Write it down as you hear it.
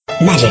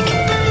Magic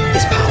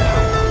is power.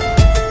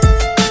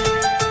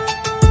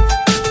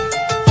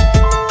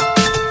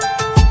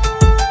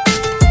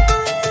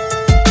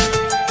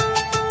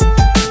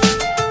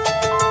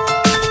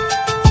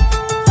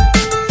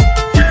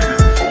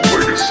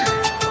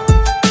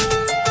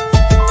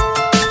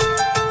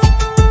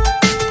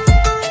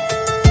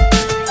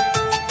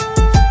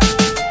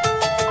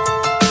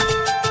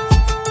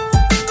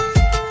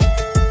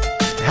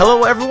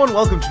 Hello everyone,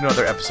 welcome to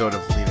another episode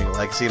of Leaving a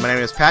Legacy. My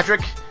name is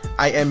Patrick.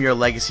 I am your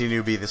Legacy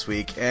newbie this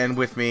week, and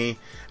with me,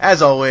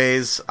 as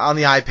always, on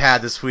the iPad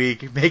this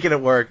week, making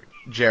it work,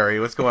 Jerry.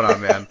 What's going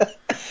on, man?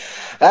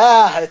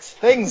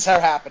 Things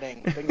are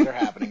happening. Things are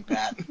happening,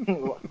 Pat.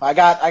 I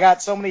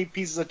got so many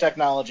pieces of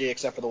technology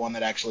except for the one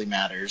that actually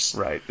matters.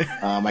 Right.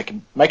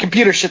 My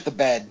computer shit the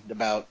bed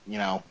about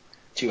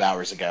 2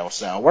 hours ago,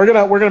 so we're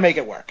gonna make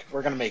it work.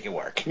 We're gonna make it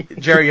work.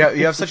 Jerry,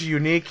 you have such a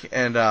unique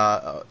and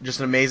just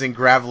an amazing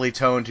gravelly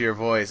tone to your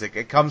voice.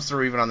 It comes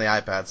through even on the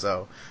iPad,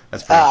 so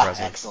that's pretty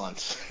impressive.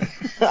 Excellent.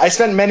 I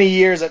spent many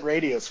years at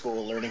radio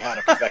school learning how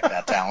to perfect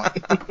that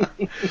talent.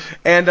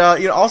 And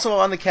also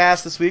on the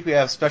cast this week we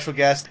have special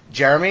guest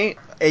Jeremy,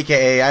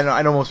 aka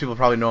I know most people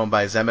probably know him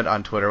by Zemet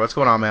on Twitter. What's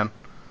going on, man?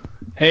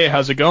 Hey,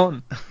 how's it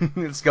going?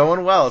 It's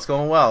going well.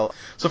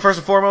 So first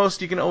and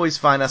foremost, you can always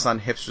find us on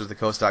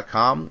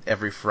hipstersofthecoast.com.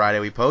 Every Friday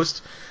we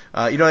post.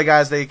 The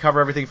guys, they cover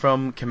everything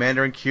from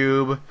Commander and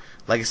Cube,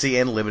 Legacy,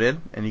 and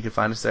Limited, and you can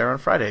find us there on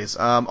Fridays.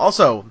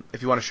 Also,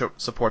 if you want to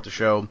support the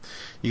show,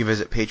 you can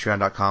visit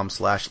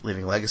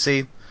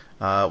patreon.com/leavinglegacy.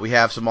 We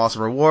have some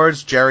awesome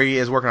rewards. Jerry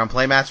is working on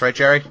playmats, right,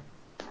 Jerry?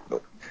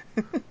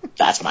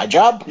 That's my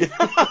job.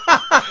 All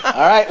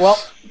right, well,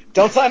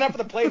 don't sign up for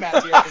the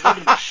playmats here because they're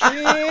going to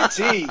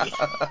be shitty.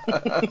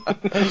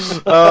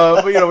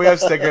 But we have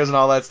stickers and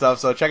all that stuff,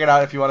 so check it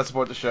out if you want to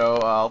support the show.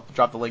 I'll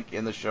drop the link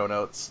in the show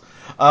notes.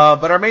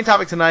 But our main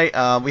topic tonight,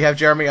 we have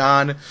Jeremy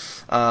on.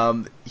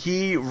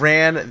 He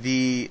ran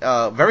the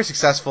very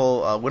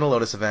successful Win a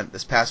Lotus event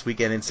this past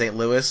weekend in St.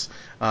 Louis.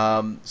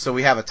 So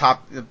we have a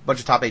bunch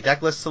of top 8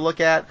 deck lists to look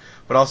at,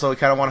 but also we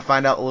kind of want to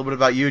find out a little bit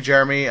about you,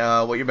 Jeremy,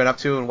 what you've been up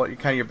to, and what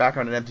your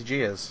background in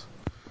MTG is.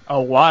 A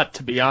lot,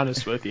 to be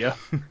honest with you.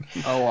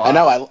 A lot. I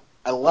know,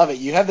 I love it.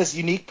 You have this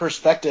unique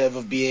perspective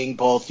of being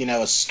both,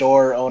 a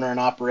store owner and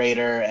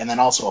operator, and then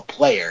also a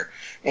player,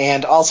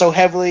 and also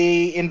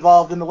heavily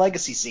involved in the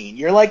Legacy scene.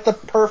 You're like the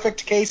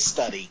perfect case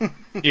study.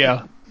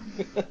 Yeah.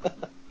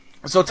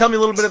 So tell me a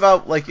little bit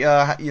about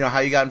how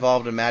you got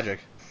involved in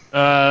Magic.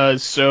 Oh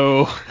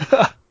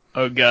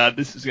god,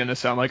 this is gonna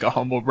sound like a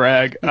humble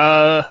brag.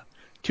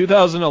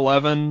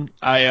 2011,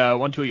 I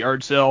went to a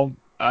yard sale.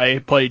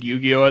 I played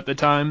Yu-Gi-Oh at the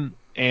time.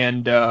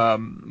 And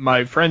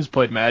my friends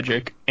played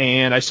Magic,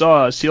 and I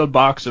saw a sealed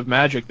box of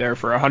Magic there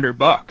for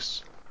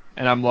 $100,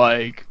 and I'm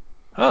like,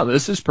 "Oh,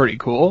 this is pretty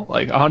cool!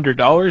 Like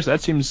 $100.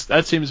 That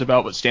seems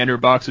about what standard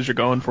boxes are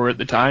going for at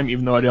the time,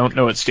 even though I don't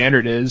know what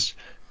standard is."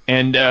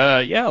 And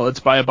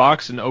let's buy a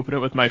box and open it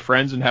with my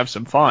friends and have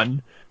some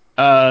fun.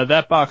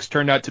 That box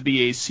turned out to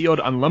be a sealed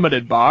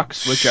unlimited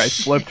box, which I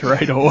flipped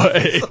right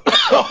away.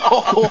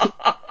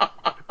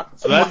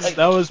 So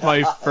that was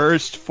my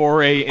first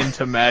foray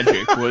into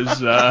Magic.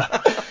 Jeremy,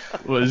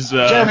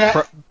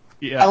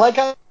 yeah. I like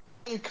how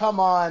you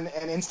come on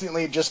and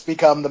instantly just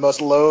become the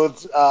most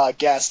loathed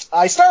guest.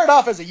 I started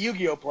off as a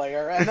Yu-Gi-Oh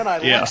player, and then I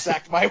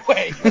lip-sacked my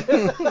way.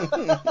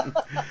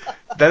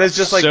 That is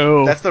just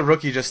that's the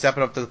rookie just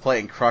stepping up to the plate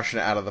and crushing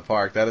it out of the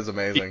park. That is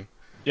amazing.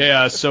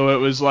 Yeah, so it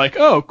was like,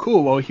 oh,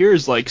 cool. Well,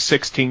 here's like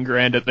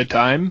 $16,000 at the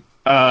time.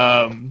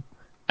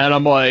 And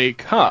I'm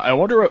like, I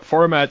wonder what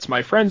formats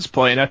my friends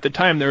play. And at the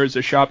time, there was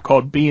a shop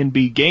called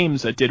B&B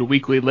Games that did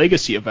weekly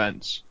Legacy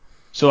events.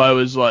 So I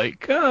was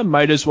like,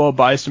 might as well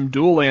buy some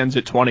dual lands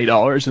at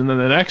 $20. And then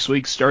the next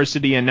week, Star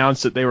City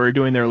announced that they were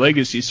doing their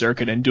Legacy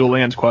circuit, and dual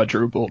lands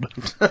quadrupled.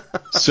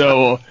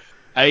 So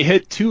I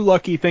hit 2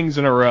 lucky things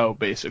in a row,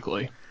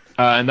 basically.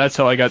 And that's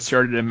how I got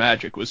started in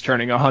Magic, was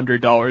turning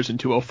 $100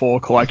 into a full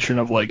collection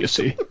of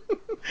Legacy.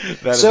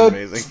 That is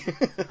amazing.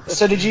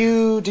 So did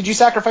you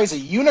sacrifice a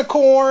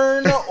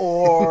unicorn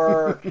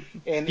or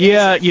an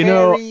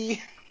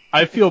fairy?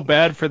 I feel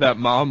bad for that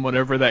mom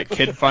whenever that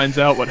kid finds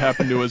out what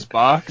happened to his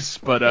box,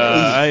 but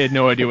I had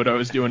no idea what I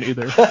was doing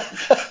either.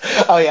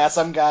 Oh yeah,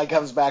 some guy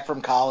comes back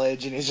from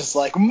college and he's just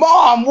like,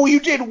 "Mom, well,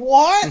 you did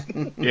what?"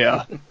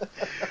 Yeah.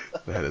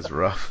 That is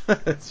rough.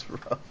 That's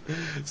rough.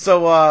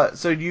 So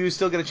do you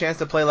still get a chance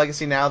to play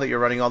Legacy now that you're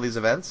running all these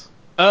events?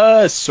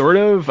 Sort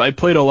of. I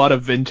played a lot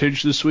of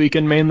Vintage this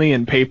weekend, mainly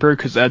in paper,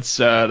 because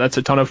that's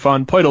a ton of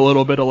fun. Played a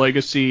little bit of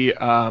Legacy.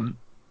 I'm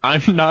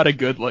not a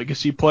good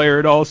Legacy player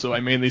at all, so I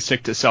mainly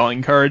stick to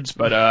selling cards,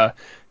 but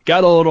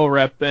got a little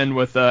rep in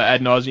with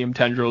Ad Nauseam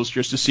Tendrils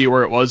just to see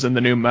where it was in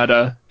the new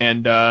meta,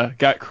 and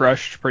got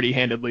crushed pretty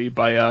handedly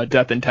by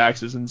Death and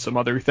Taxes and some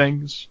other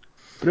things.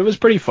 But it was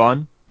pretty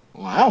fun.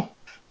 Wow.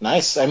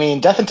 Nice. I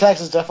mean, Death and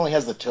Taxes definitely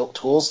has the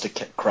tools to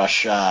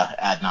crush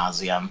Ad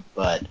Nauseam,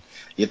 but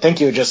you'd think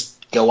you would just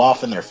go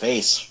off in their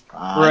face.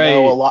 Right. I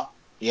know a lot.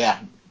 Yeah.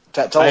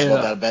 Tell us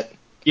about that a bit.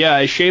 Yeah,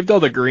 I shaved all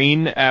the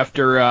green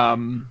after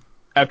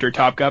after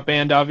Top got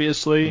banned,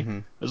 obviously. Mm-hmm.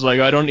 I was like,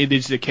 I don't need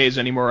these decays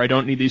anymore. I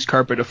don't need these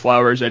carpet of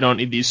flowers. I don't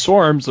need these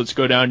swarms. Let's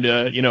go down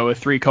to, a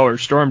 3-color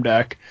storm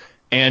deck.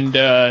 And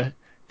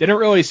didn't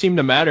really seem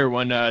to matter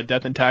when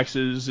Death and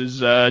Taxes is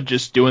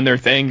just doing their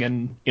thing,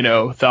 and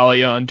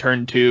Thalia on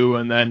turn 2,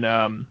 and then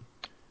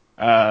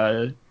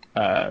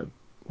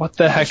what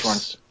the heck?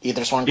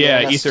 Aethersworn.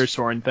 Yeah,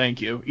 Aethersworn.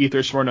 Thank you.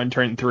 Aethersworn on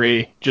turn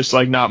 3. Just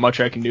like not much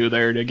I can do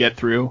there to get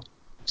through.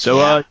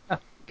 So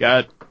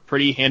got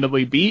pretty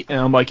handily beat, and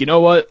I'm like, you know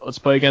what? Let's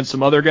play against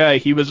some other guy.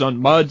 He was on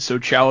Mud, so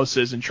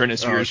Chalices and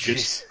Trinispheres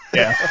just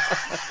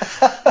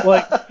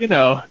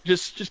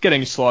just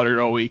getting slaughtered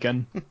all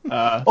weekend.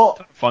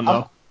 Fun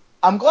though.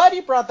 I'm glad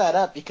you brought that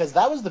up, because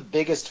that was the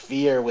biggest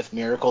fear with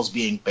Miracles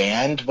being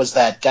banned, was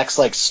that decks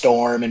like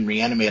Storm and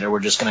Reanimator were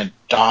just going to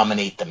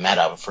dominate the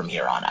meta from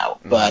here on out.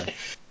 Mm-hmm. But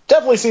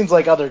definitely seems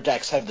like other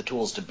decks have the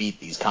tools to beat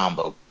these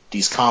combo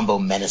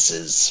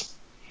menaces.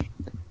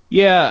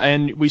 Yeah,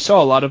 and we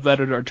saw a lot of that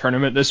at our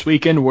tournament this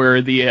weekend,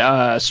 where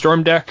the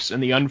Storm decks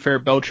and the Unfair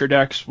Belcher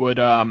decks would,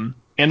 and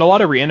a lot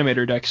of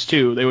Reanimator decks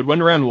too, they would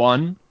win round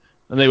 1,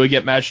 and they would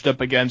get matched up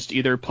against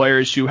either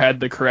players who had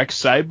the correct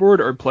sideboard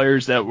or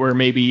players that were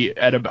maybe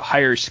at a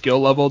higher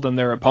skill level than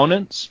their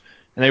opponents.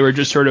 And they were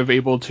just sort of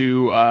able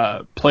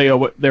to play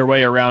their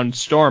way around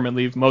Storm and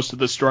leave most of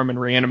the Storm and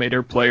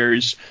Reanimator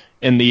players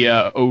in the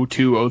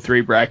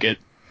 0-2-0-3 bracket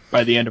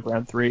by the end of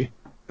round 3.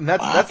 And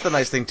that's the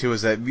nice thing too,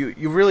 is that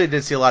you really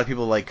did see a lot of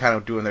people like kind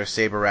of doing their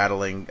saber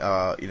rattling,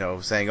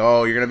 saying,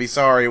 oh, you're gonna be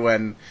sorry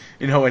when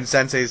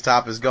Sensei's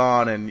top is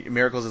gone and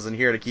Miracles isn't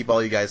here to keep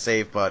all you guys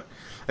safe. But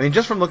I mean,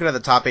 just from looking at the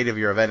top 8 of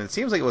your event, it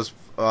seems like it was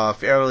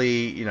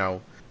fairly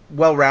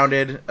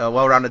well-rounded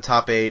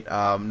top 8.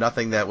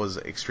 Nothing that was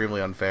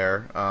extremely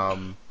unfair.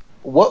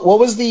 What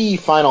was the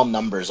final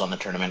numbers on the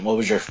tournament? What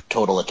was your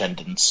total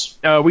attendance?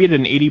 We had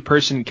an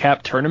 80-person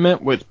cap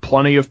tournament with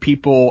plenty of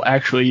people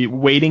actually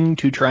waiting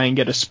to try and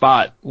get a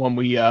spot when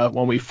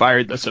we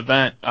fired this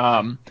event.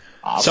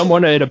 Awesome.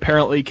 Someone had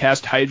apparently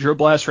cast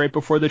Hydroblast right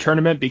before the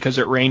tournament because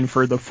it rained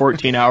for the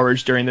 14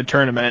 hours during the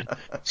tournament.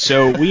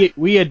 So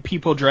we had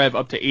people drive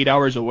up to 8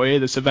 hours away.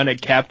 This event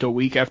had capped a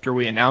week after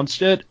we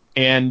announced it,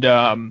 and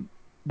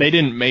they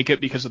didn't make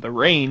it because of the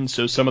rain,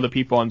 so some of the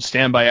people on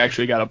standby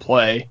actually got to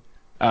play.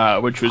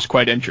 Which was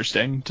quite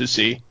interesting to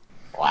see.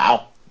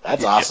 Wow,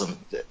 that's awesome.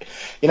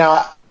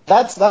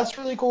 That's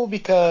really cool,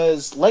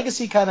 because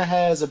Legacy kind of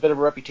has a bit of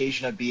a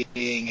reputation of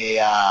being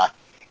a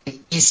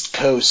East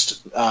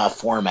Coast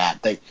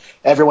format.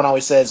 Everyone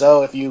always says,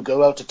 oh, if you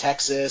go out to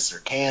Texas or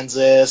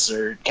Kansas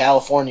or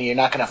California, you're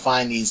not going to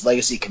find these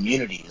Legacy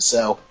communities.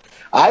 So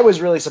I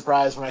was really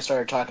surprised when I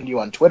started talking to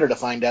you on Twitter to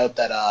find out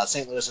that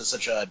St. Louis is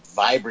such a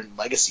vibrant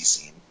Legacy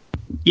scene.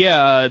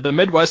 Yeah, the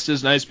Midwest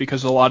is nice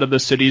because a lot of the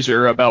cities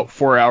are about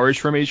 4 hours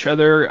from each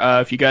other.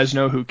 If you guys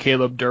know who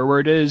Caleb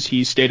Durward is,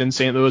 he stayed in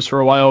St. Louis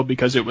for a while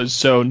because it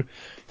was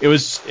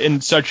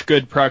in such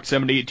good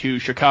proximity to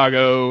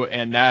Chicago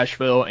and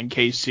Nashville and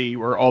KC,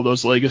 where all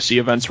those Legacy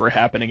events were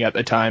happening at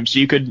the time. So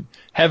you could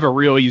have a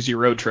real easy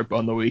road trip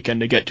on the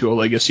weekend to get to a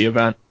Legacy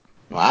event.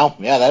 Wow,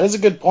 yeah, that is a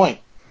good point.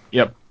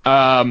 Yep.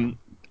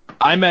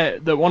 I'm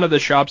at one of the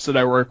shops that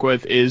I work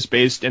with is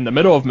based in the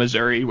middle of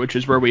Missouri, which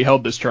is where we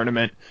held this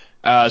tournament.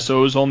 So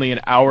it was only an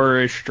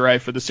hour-ish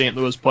drive for the St.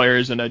 Louis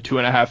players and a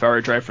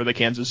 2.5-hour drive for the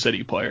Kansas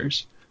City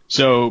players.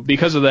 So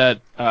because of that,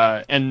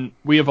 and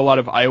we have a lot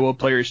of Iowa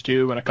players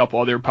too, and a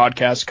couple other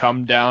podcasts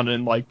come down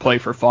and play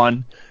for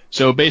fun.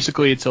 So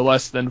basically it's a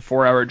less than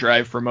 4-hour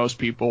drive for most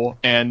people,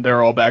 and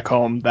they're all back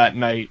home that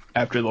night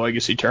after the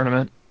Legacy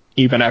tournament,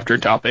 even after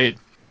top 8.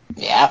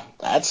 Yeah,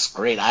 that's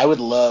great.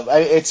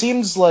 It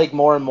seems like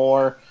more and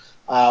more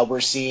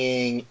we're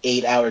seeing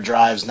 8-hour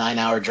drives,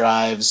 9-hour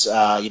drives.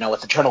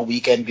 With Eternal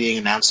Weekend being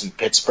announced in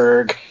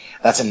Pittsburgh,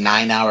 that's a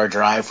 9-hour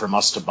drive from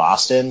us to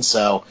Boston.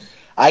 So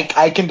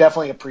I can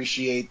definitely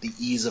appreciate the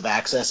ease of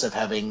access of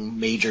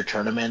having major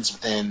tournaments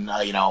within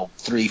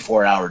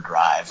 3-4 hour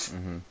drive.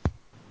 Mm-hmm.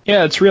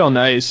 Yeah, it's real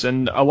nice,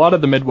 and a lot of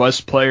the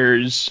Midwest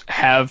players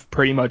have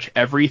pretty much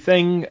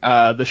everything.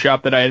 The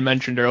shop that I had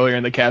mentioned earlier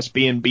in the cast,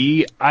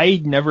 B&B, I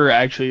never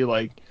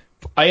actually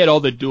I had all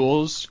the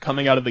duels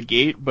coming out of the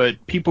gate,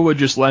 but people would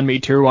just lend me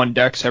tier 1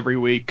 decks every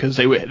week because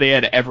they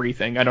had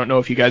everything. I don't know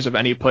if you guys have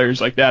any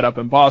players like that up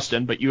in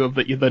Boston, but you have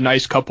the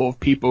nice couple of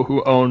people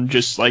who own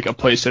just a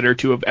playset or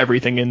two of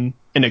everything in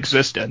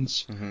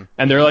existence. Mm-hmm.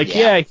 And they're like,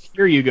 yeah,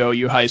 here you go,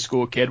 you high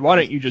school kid. Why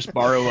don't you just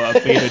borrow a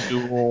beta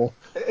duel?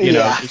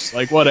 Just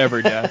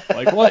whatever, Dad.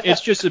 What?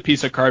 It's just a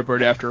piece of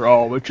cardboard after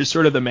all, which is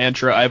sort of the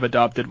mantra I've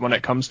adopted when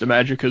it comes to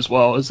Magic as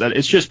well, is that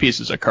it's just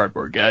pieces of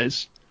cardboard,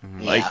 guys.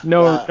 Mm-hmm.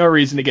 No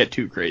reason to get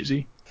too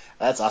crazy.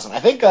 That's awesome. I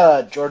think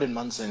Jordan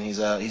Munson, he's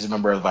a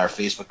member of our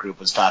Facebook group,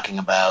 was talking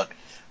about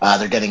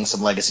they're getting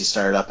some Legacy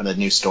started up in a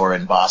new store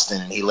in Boston,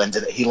 and he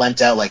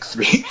lent out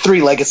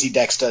three Legacy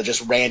decks to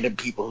just random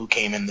people who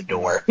came in the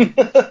door.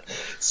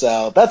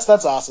 So that's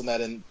awesome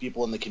that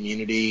people in the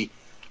community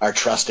are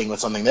trusting with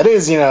something that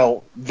is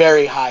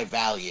very high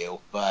value,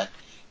 but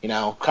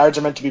cards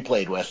are meant to be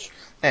played with.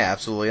 Yeah,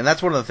 absolutely, and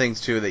that's one of the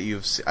things too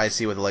that I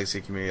see with the Legacy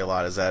community a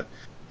lot, is that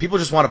people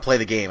just want to play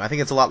the game. I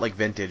think it's a lot like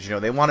Vintage.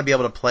 They want to be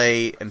able to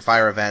play and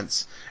fire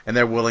events, and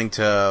they're willing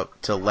to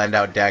lend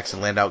out decks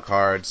and lend out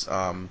cards,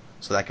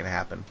 so that can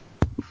happen.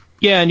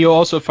 Yeah, and you'll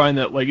also find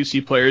that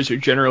legacy players are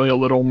generally a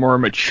little more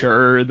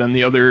mature than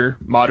the other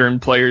modern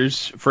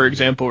players, for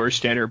example, or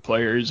standard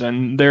players,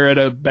 and they're at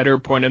a better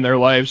point in their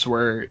lives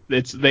where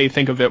they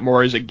think of it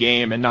more as a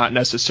game and not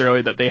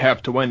necessarily that they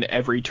have to win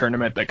every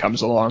tournament that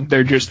comes along.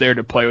 They're just there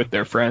to play with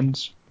their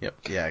friends. Yep.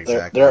 Yeah,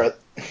 exactly.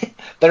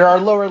 There are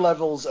lower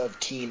levels of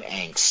teen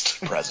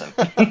angst present.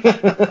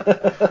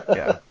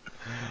 Yeah.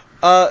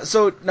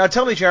 So now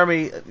tell me,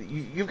 Jeremy,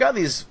 you've got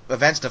these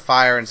events to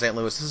fire in St.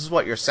 Louis. This is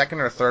what, your second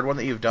or third one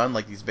that you've done,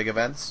 like these big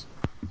events?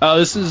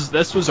 This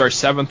was our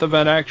 7th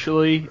event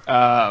actually.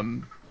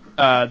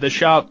 The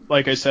shop,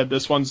 like I said,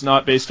 this one's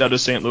not based out of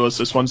St. Louis.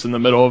 This one's in the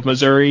middle of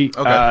Missouri.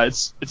 Okay.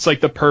 It's like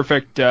the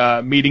perfect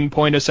meeting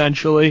point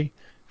essentially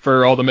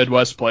for all the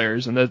Midwest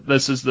players, and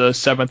this is the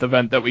 7th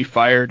event that we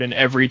fired, and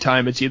every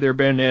time it's either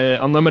been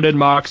an Unlimited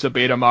Mox, a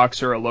Beta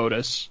Mox, or a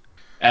Lotus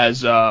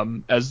as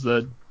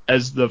the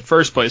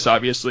first place,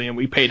 obviously, and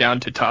we pay down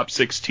to top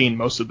 16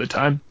 most of the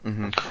time.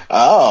 Mm-hmm.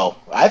 Oh,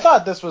 I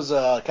thought this was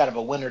a kind of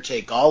a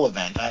winner-take-all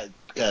event,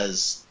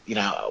 because,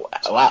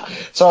 wow.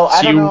 So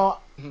I don't know.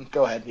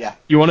 Go ahead, yeah.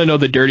 You want to know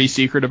the dirty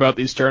secret about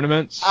these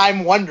tournaments?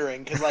 I'm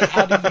wondering, because,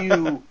 how do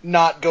you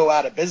not go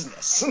out of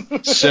business?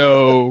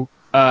 So,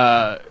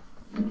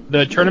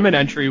 the tournament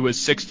entry was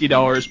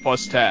 $60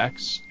 plus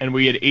tax, and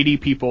we had 80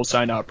 people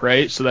sign up,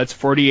 right? So that's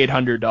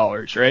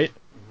 $4,800, right?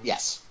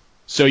 Yes.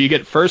 So you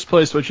get first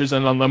place, which is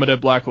an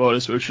Unlimited Black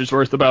Lotus, which is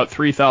worth about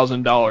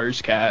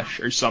 $3,000 cash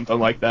or something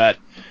like that.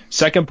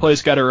 Second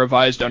place got a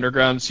revised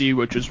Underground Sea,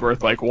 which is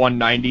worth like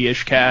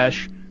 $190-ish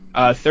cash.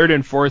 Third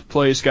and fourth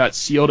place got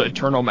sealed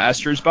Eternal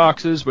Masters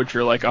boxes, which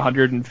are like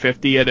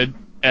 $150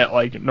 at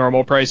like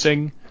normal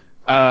pricing.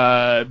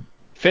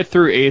 5th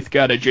through 8th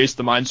got a Jace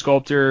the Mind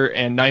Sculptor,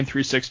 and 9th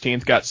through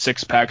 16th got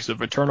 6 packs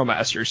of Eternal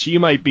Masters. So you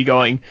might be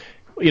going,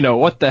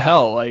 what the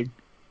hell? Like,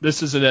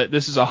 this is a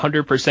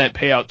 100%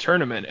 payout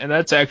tournament, and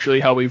that's actually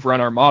how we've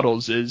run our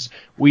models. Is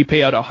we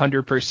pay out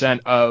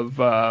 100% of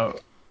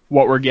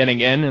what we're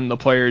getting in, and the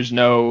players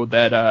know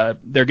that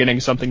they're getting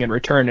something in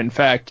return. In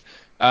fact,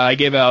 I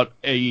gave out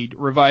a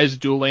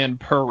revised dual land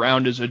per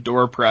round as a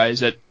door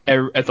prize at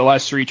the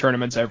last 3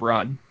 tournaments I've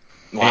run.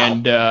 Wow.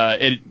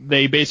 And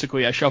they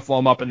basically, I shuffle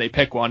them up and they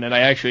pick one, and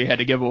I actually had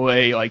to give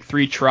away like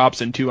 3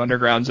 Trops and 2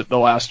 Undergrounds at the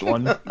last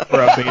one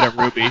for a Beta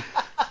Ruby.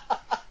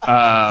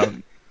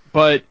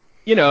 But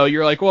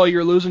you're like, well,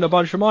 you're losing a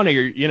bunch of money.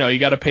 You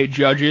got to pay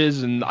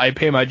judges, and I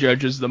pay my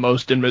judges the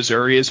most in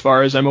Missouri as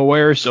far as I'm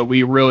aware. So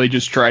we really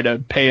just try to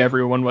pay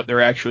everyone what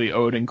they're actually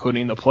owed,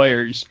 including the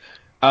players.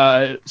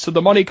 So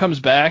the money comes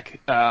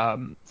back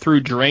through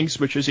drinks,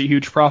 which is a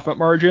huge profit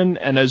margin,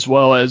 and as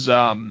well as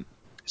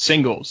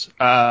singles.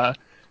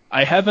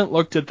 I haven't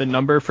looked at the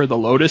number for the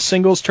Lotus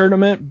singles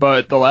tournament,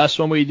 but the last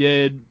one we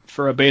did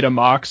for a Beta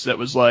Mox that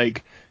was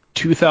like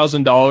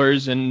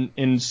 $2,000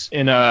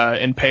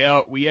 in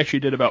payout. We actually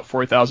did about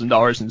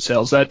 $4,000 in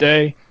sales that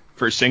day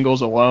for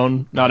singles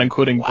alone, not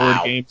including board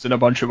games and a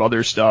bunch of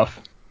other stuff.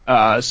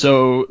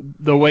 So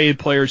the way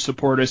players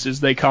support us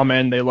is they come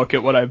in, they look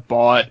at what I've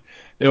bought,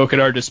 they look at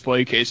our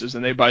display cases,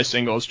 and they buy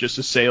singles just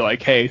to say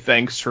like, hey,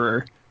 thanks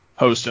for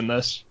hosting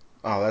this.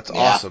 Oh, that's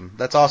awesome.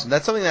 That's awesome.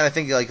 That's something that I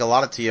think like a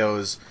lot of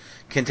TOs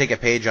can take a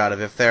page out of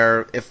if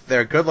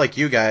they're good like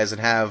you guys and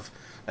have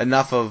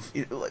enough of.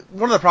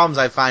 One of the problems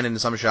I find in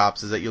some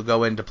shops is that you'll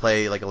go in to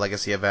play like a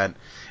legacy event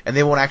and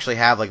they won't actually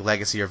have like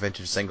legacy or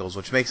vintage singles,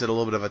 which makes it a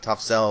little bit of a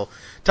tough sell,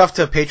 tough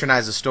to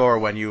patronize a store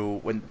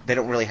when they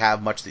don't really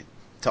have much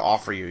to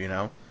offer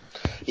you,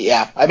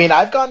 Yeah, I mean,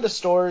 I've gone to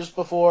stores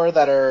before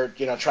that are,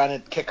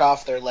 trying to kick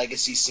off their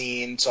legacy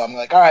scene. So I'm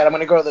like, all right, I'm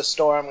going to go to this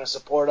store. I'm going to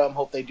support them.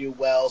 Hope they do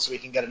well so we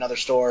can get another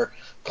store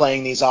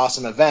playing these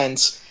awesome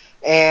events.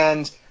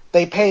 And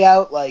they pay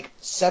out like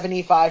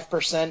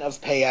 75%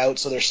 of payout,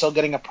 so they're still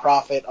getting a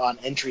profit on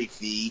entry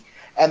fee.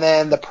 And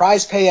then the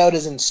prize payout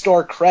is in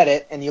store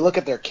credit, and you look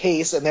at their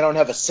case, and they don't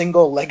have a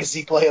single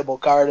legacy playable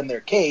card in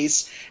their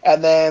case.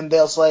 And then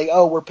they'll say,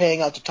 oh, we're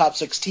paying out to top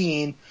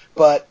 16,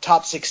 but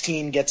top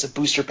 16 gets a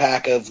booster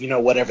pack of,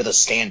 whatever the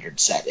standard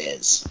set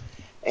is.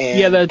 And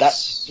yeah,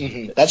 that's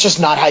just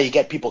not how you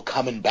get people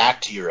coming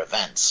back to your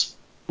events.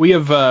 We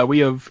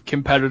have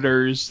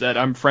competitors that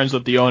I'm friends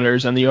with the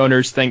owners, and the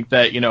owners think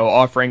that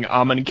offering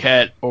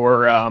Amonkhet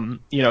or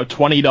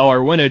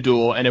 $20 win a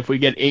duel, and if we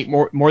get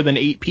more than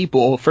 8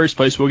 people, first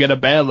place we'll get a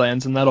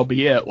Badlands, and that'll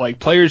be it. Like,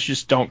 players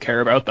just don't care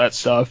about that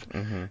stuff.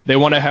 Mm-hmm. They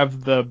want to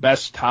have the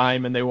best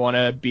time, and they want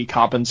to be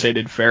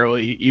compensated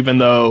fairly, even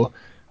though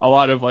a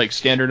lot of like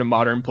standard and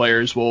modern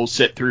players will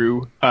sit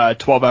through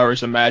 12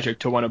 hours of Magic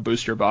to win a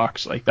booster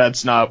box. Like,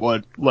 that's not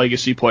what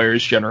legacy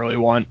players generally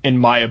want, in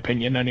my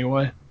opinion,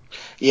 anyway.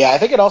 Yeah, I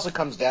think it also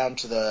comes down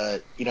to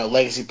the,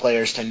 legacy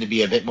players tend to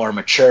be a bit more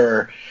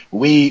mature.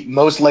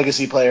 Most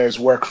legacy players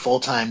work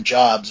full-time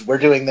jobs. We're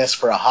doing this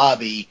for a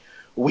hobby.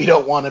 We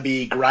don't want to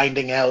be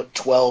grinding out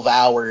 12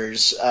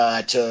 hours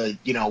to,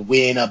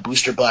 win a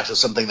booster box of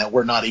something that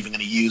we're not even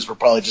going to use. We're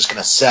probably just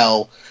going to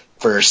sell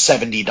for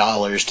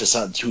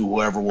 $70 to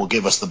whoever will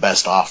give us the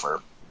best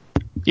offer.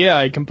 Yeah,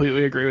 I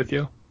completely agree with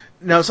you.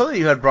 Now, something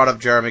you had brought up,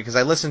 Jeremy, because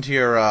I listened to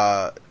your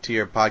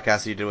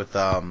podcast that you did with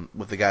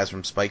the guys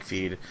from Spike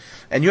Feed,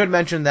 and you had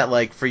mentioned that,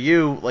 like, for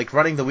you, like,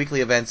 running the weekly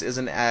events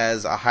isn't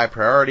as a high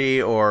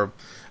priority, or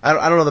I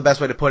don't know the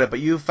best way to put it, but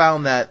you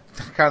found that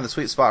kind of the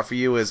sweet spot for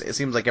you is, it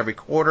seems like every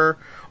quarter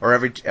or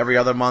every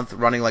other month,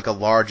 running like a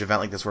large event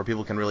like this where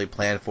people can really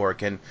plan for it.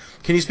 Can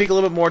you speak a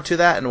little bit more to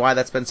that and why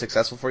that's been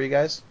successful for you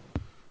guys?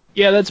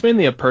 Yeah, that's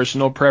mainly a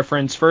personal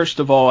preference. First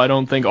of all, I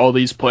don't think all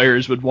these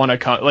players would want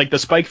to like the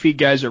Spike Feed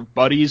guys are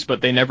buddies, but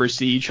they never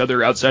see each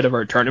other outside of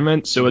our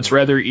tournament, so it's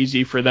rather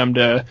easy for them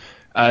to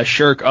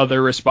shirk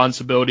other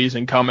responsibilities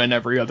and come in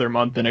every other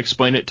month and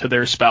explain it to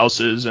their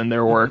spouses and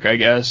their work, I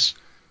guess,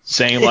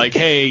 saying like,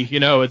 hey,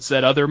 it's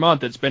that other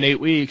month. It's been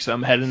 8 weeks.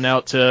 I'm heading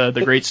out to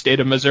the great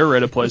state of Missouri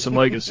to play some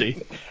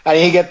Legacy. How do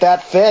you get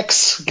that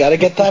fix? Got to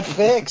get that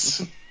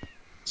fix.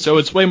 So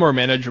it's way more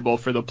manageable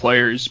for the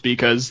players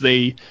because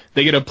they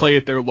get to play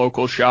at their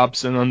local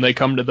shops, and then they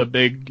come to the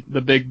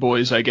big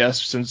boys, I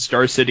guess, since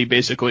Star City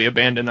basically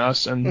abandoned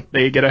us, and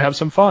they get to have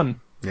some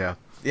fun. Yeah,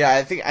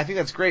 I think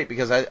that's great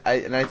because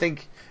I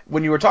think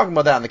when you were talking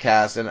about that in the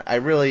cast, and I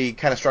really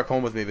kind of struck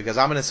home with me because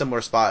I'm in a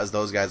similar spot as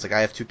those guys. Like,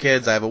 I have 2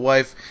 kids, I have a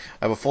wife,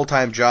 I have a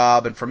full-time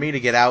job, and for me to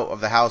get out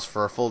of the house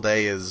for a full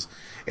day is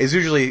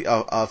usually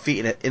a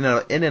feat in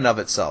and of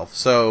itself.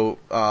 So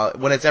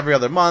when it's every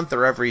other month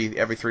or every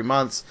 3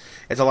 months,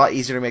 it's a lot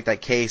easier to make that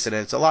case, and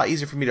it's a lot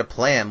easier for me to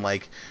plan.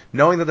 Like,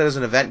 knowing that there's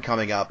an event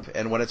coming up,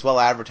 and when it's well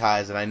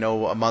advertised, and I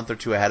know a month or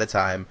 2 ahead of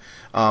time,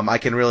 I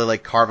can really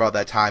like carve out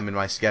that time in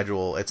my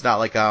schedule. It's not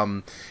like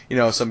some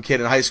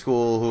kid in high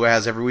school who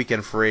has every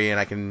weekend free, and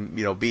I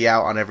can be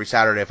out on every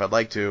Saturday if I'd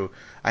like to.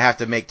 I have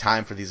to make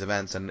time for these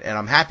events, and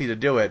I'm happy to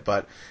do it,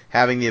 but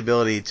having the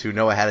ability to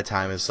know ahead of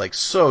time is like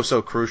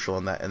so crucial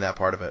in that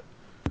part of it.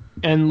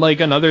 And like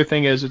another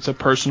thing is it's a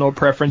personal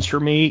preference for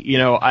me.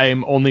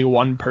 I'm only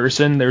one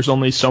person. There's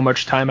only so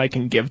much time I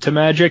can give to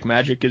Magic.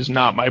 Magic is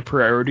not my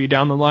priority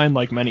down the line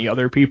like many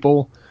other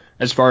people.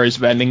 As far as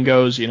vending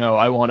goes,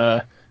 I want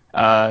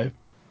to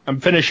I'm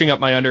finishing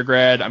up my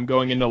undergrad, I'm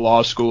going into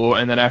law school,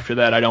 and then after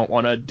that I don't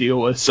want to deal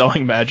with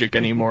selling Magic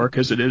anymore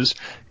because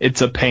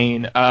it's a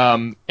pain.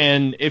 And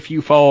if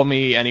you follow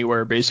me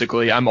anywhere,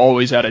 basically, I'm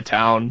always out of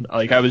town.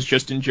 Like, I was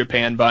just in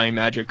Japan buying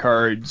Magic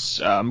cards,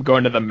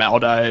 going to the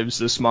Maldives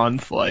this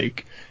month.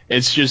 Like,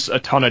 it's just a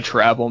ton of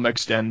travel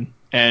mixed in,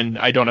 and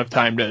I don't have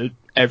time to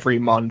every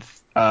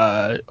month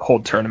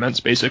hold tournaments,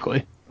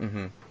 basically.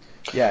 Mm-hmm.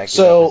 Yeah.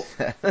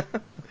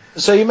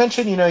 So you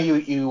mentioned,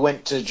 you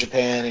went to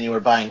Japan and you were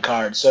buying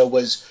cards. So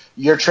was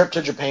your trip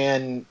to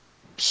Japan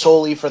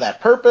solely for that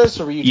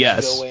purpose, or were you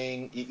just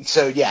going?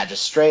 So yeah,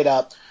 just straight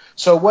up.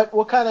 So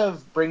what kind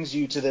of brings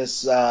you to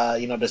this,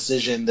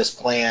 decision, this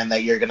plan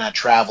that you're going to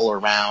travel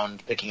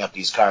around picking up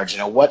these cards?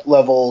 What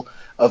level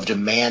of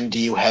demand do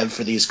you have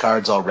for these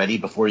cards already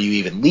before you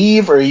even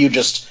leave, or are you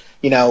just,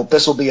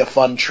 this will be a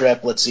fun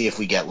trip. Let's see if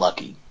we get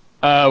lucky.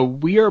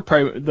 We are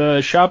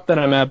the shop that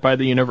I'm at by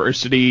the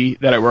university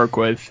that I work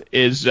with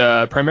is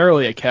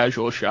primarily a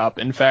casual shop.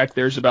 In fact,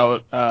 there's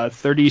about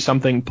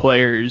 30-something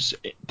players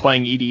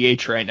playing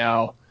EDH right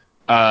now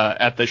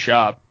at the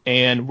shop,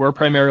 and we're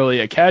primarily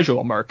a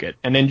casual market.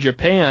 And in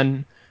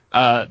Japan,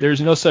 there's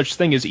no such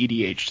thing as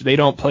EDH. They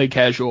don't play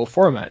casual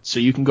formats, so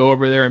you can go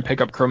over there and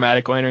pick up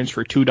Chromatic Lanterns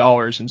for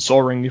 $2 and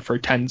Sol Ring for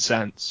 10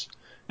 cents.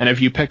 And if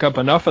you pick up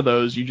enough of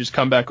those, you just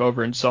come back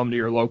over and sell them to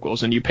your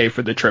locals, and you pay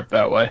for the trip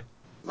that way.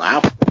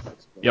 Wow.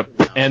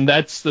 Yep, and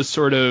that's the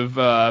sort of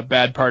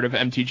bad part of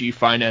MTG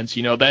Finance.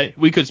 That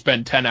we could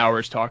spend 10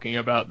 hours talking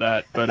about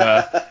that,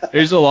 but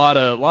there's a lot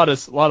of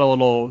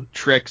little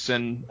tricks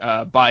and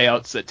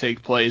buyouts that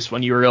take place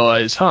when you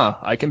realize,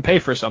 I can pay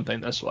for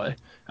something this way.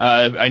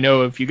 I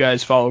know if you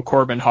guys follow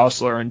Corbin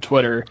Hostler on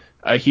Twitter,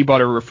 he bought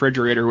a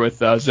refrigerator with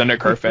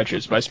Zendikar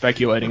fetches by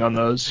speculating on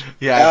those.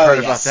 Yeah, I've heard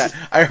about that.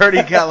 I heard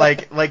he got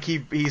like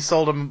he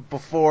sold them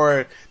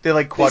before they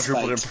like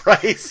quadrupled in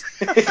price.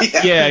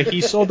 Yeah,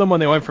 he sold them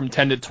when they went from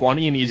 10 to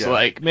 20, and he's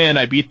like, man,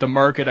 I beat the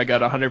market. I got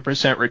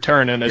 100%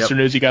 return, and as soon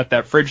as he got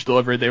that fridge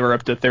delivered, they were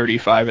up to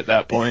 35 at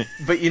that point.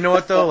 But you know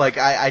what though? Like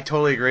I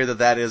totally agree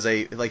that is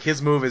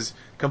his move is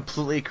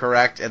completely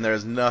correct, and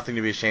there's nothing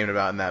to be ashamed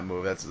about in that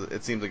move.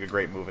 It seems like a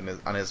great move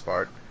on his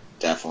part.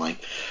 Definitely.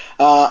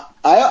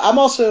 I'm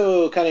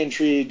also kind of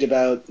intrigued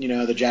about,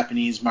 the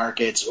Japanese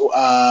markets.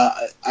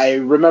 I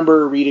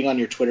remember reading on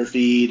your Twitter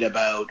feed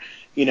about,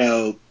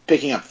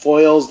 picking up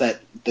foils,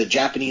 that the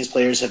Japanese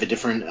players have a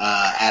different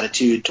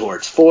attitude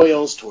towards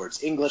foils,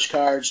 towards English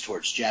cards,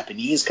 towards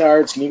Japanese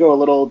cards. Can you go a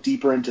little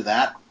deeper into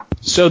that?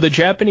 So the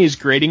Japanese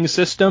grading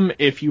system,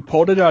 if you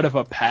pulled it out of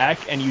a pack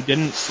and you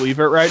didn't sleeve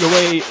it right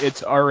away,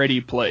 it's already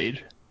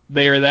played.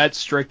 They are that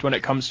strict when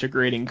it comes to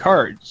grading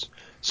cards.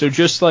 So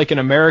just like in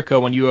America,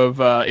 when you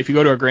have, if you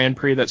go to a Grand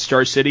Prix that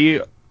Star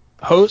City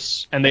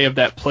hosts, and they have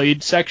that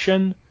played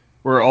section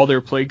where all their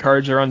played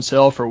cards are on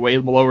sale for way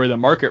lower than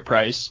market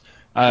price,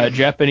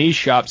 Japanese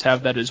shops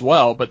have that as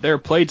well, but their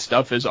played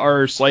stuff is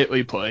our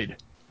slightly played.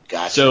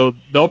 Gotcha. So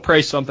they'll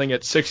price something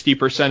at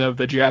 60% of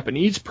the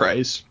Japanese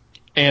price,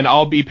 and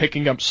I'll be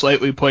picking up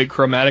slightly played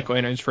chromatic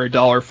lanterns for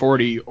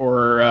 $1.40,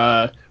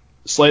 or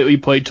slightly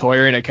played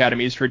Tolarian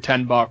Academies for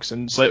 $10,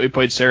 and slightly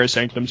played Sarah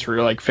Sanctums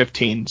for like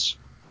 15s.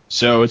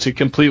 So it's a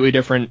completely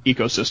different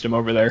ecosystem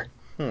over there.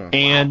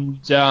 And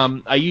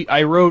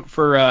I wrote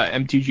for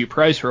MTG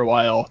Price for a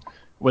while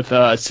with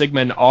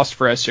Sigmund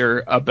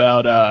Ostfresser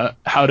about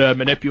how to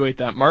manipulate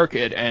that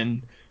market,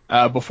 and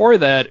before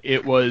that,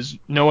 it was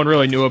no one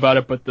really knew about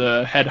it but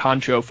the head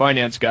honcho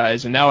finance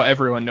guys, and now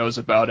everyone knows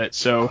about it.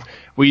 So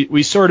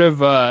we sort of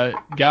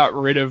got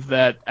rid of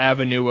that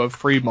avenue of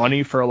free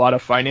money for a lot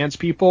of finance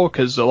people,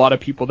 because a lot of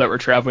people that were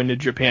traveling to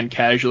Japan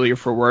casually or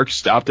for work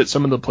stopped at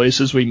some of the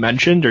places we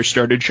mentioned or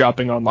started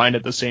shopping online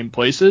at the same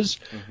places.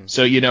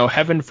 So,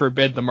 heaven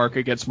forbid the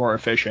market gets more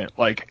efficient.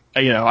 Like,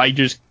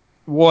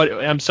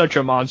 I'm such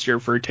a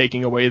monster for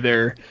taking away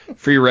their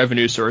free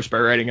revenue source by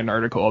writing an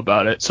article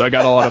about it. So I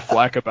got a lot of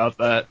flack about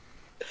that.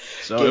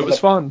 So it was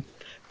fun.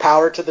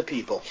 Power to the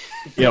people.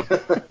 Yep.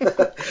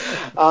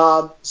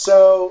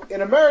 So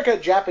in America,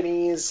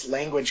 Japanese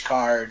language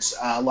cards,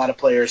 a lot of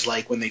players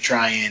like when they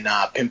try and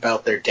pimp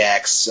out their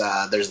decks,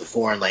 there's the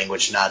foreign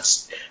language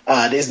nuts.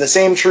 Is the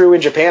same true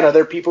in Japan? Are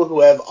there people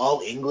who have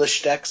all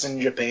English decks in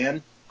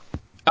Japan?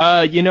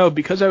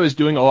 Because I was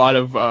doing a lot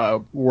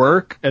of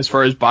work as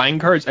far as buying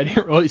cards, I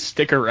didn't really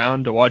stick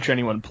around to watch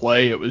anyone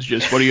play. It was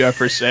just, what do you have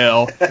for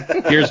sale?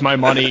 Here's my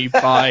money,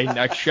 buy,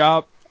 next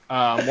shop.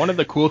 One of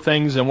the cool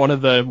things and one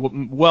of the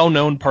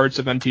well-known parts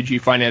of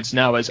MTG Finance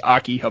now is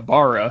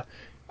Akihabara.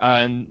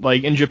 And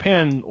like in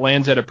Japan,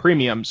 land's at a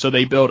premium, so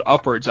they build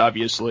upwards,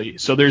 obviously.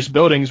 So there's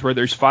buildings where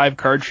there's 5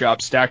 card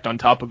shops stacked on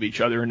top of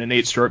each other in an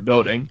 8-story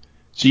building.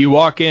 So you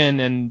walk in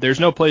and there's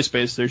no play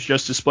space, there's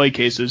just display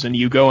cases, and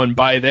you go and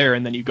buy there,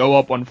 and then you go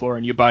up one floor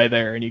and you buy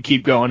there, and you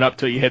keep going up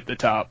till you hit the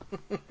top.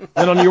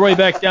 Then on your way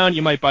back down,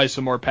 you might buy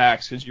some more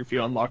packs because you're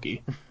feeling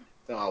lucky.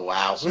 Oh,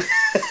 wow.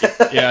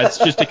 Yeah, it's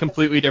just a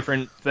completely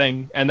different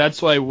thing. And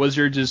that's why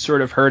Wizards is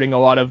sort of hurting a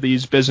lot of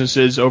these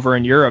businesses over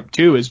in Europe,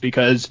 too, is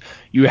because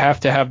you have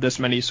to have this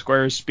many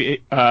square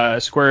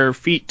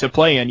feet to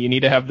play in. You need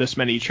to have this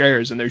many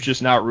chairs, and there's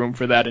just not room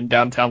for that in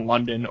downtown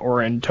London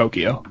or in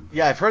Tokyo.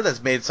 Yeah, I've heard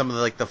that's made some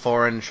of the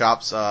foreign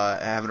shops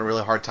having a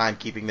really hard time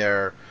keeping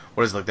their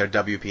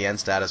WPN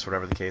status,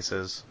 whatever the case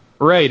is.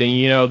 Right,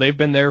 and they've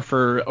been there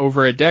for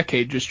over a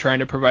decade just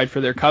trying to provide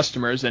for their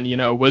customers, and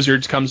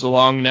Wizards comes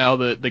along now,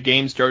 the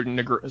game's starting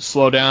to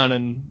slow down,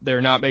 and they're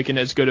not making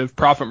as good of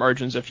profit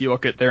margins if you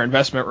look at their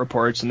investment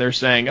reports, and they're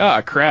saying,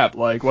 crap,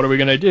 like, what are we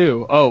going to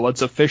do? Oh,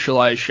 let's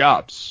officialize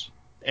shops.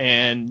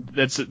 And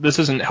this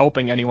isn't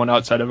helping anyone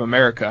outside of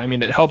America. I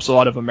mean, it helps a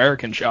lot of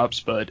American shops,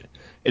 but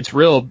it's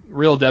real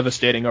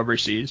devastating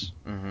overseas.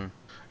 Mm-hmm.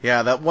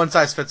 Yeah, that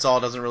one-size-fits-all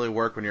doesn't really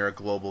work when you're a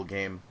global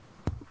game.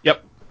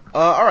 Yep.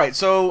 All right,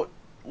 so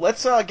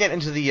let's get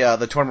into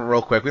the tournament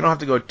real quick. We don't have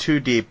to go too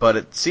deep, but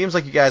it seems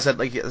like you guys had,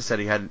 like I said,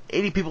 you had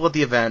 80 people at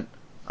the event.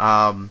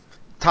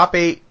 Top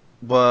 8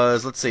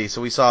 was, let's see, so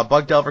we saw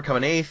Bug Delver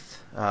come in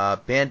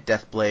 8th, Bant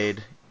Deathblade,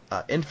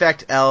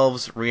 Infect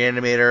Elves,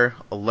 Reanimator,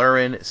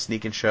 Allurin,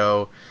 Sneak and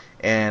Show,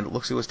 and it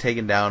looks like it was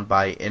taken down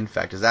by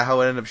Infect. Is that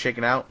how it ended up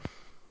shaking out?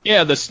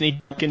 Yeah, the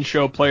Sneak and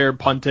Show player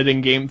punted in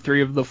Game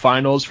 3 of the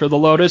finals for the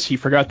Lotus. He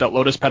forgot that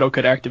Lotus Petal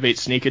could activate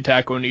Sneak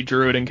Attack when he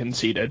drew it and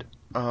conceded.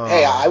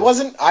 Hey, I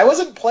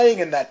wasn't playing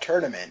in that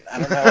tournament. I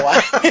don't know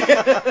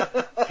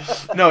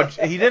why. No,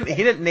 he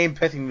didn't name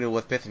Pithing Needle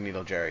with Pithing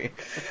Needle, Jerry.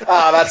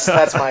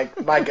 That's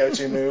my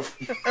go-to move.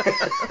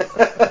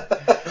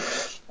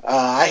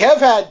 I have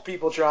had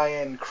people try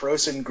and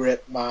Croson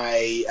Grip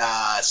my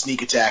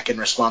Sneak Attack in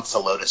response to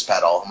Lotus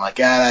Petal. I'm like,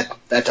 that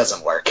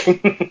doesn't work.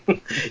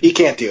 You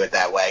can't do it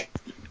that way.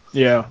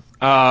 Yeah.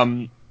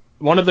 One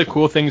of the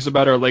cool things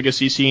about our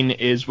Legacy scene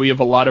is we have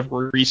a lot of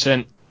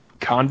recent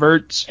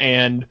converts,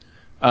 and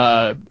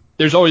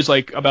there's always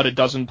like about a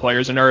dozen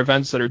players in our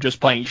events that are just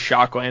playing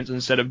shock lands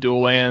instead of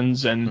dual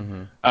lands,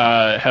 and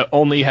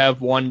only have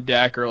one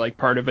deck or like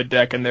part of a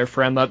deck, and their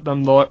friend let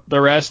them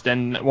the rest.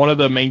 And one of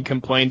the main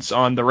complaints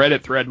on the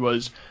Reddit thread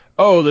was,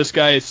 oh, this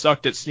guy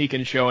sucked at Sneak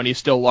and Show and he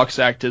still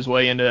luck-sacked his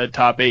way into the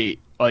top 8.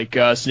 Like,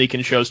 Sneak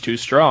and Show's too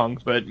strong,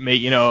 but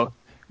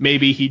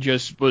maybe he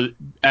just was,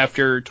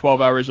 after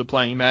 12 hours of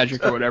playing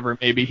Magic or whatever,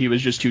 maybe he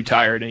was just too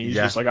tired and he's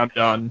just like, I'm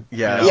done.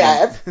 Yeah.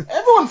 Yeah,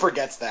 everyone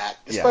forgets that,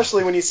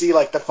 especially when you see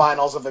like the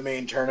finals of the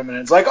main tournament.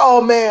 It's like,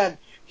 oh man,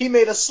 he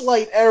made a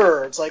slight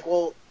error. It's like,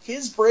 well,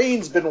 his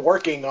brain's been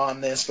working on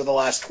this for the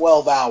last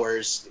 12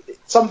 hours.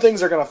 Some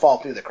things are going to fall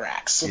through the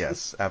cracks.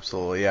 Yes,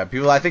 absolutely. Yeah,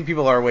 I think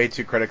people are way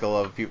too critical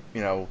of,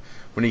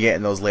 when you get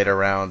in those later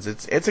rounds.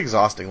 It's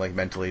exhausting, like,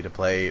 mentally to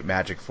play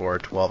Magic for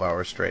 12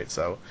 hours straight,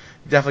 so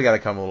you definitely got to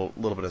come a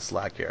little bit of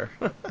slack here.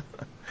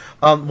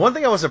 One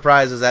thing I was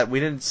surprised is that we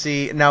didn't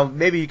see, now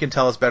maybe you can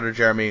tell us better,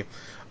 Jeremy,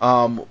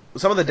 some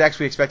of the decks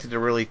we expected to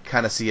really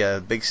kind of see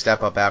a big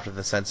step up after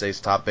the Sensei's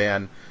top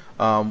ban.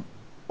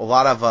 A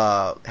lot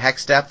of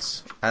Hex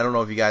Deaths. I don't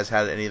know if you guys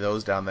had any of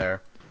those down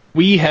there.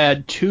 We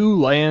had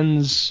 2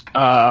 lands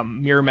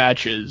mirror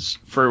matches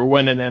for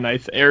win and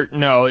end.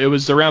 No, it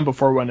was the round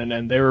before win and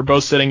end. They were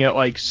both sitting at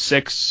like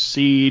 6th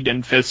seed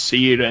and 5th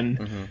seed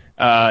and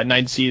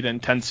 9th seed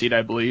and 10th seed,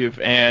 I believe.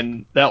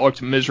 And that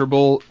looked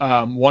miserable.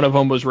 One of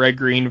them was red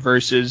green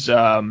versus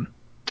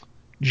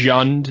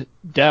Jund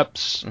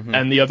Depths,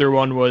 and the other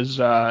one was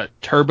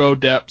Turbo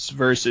Depths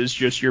versus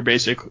just your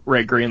basic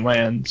red green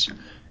lands.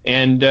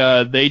 And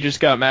they just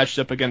got matched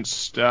up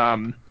against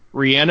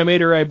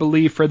Reanimator, I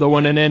believe, for the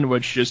one and in,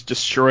 which just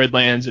destroyed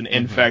lands, and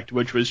Infect,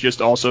 which was just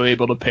also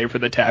able to pay for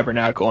the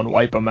Tabernacle and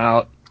wipe them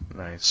out.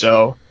 Nice.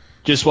 So,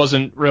 just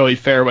wasn't really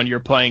fair when you're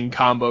playing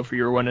combo for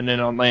your one and in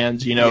on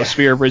lands.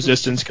 Sphere of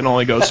Resistance can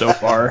only go so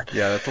far.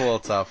 Yeah, that's a little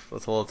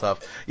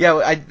tough.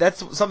 Yeah,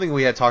 that's something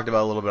we had talked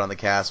about a little bit on the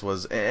cast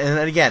and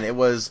again, it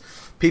was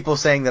people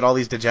saying that all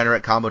these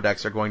degenerate combo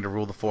decks are going to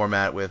rule the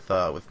format with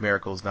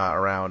Miracles not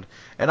around.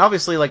 And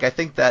obviously, I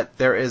think that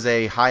there is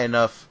a high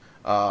enough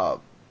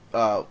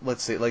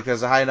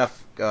there's a high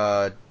enough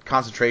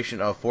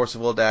concentration of Force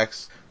of Will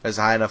decks. There's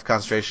a high enough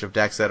concentration of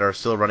decks that are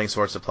still running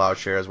Swords to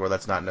Plowshares where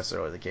that's not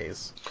necessarily the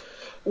case.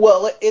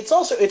 Well,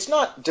 it's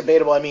not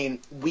debatable. I mean,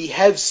 we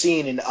have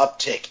seen an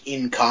uptick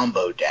in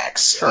combo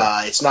decks. Sure.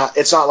 It's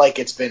not like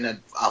it's been a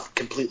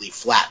completely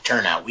flat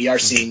turnout. We are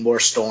seeing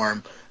more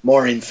Storm,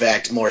 more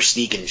Infect, more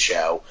Sneak and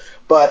Show.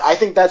 But I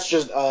think that's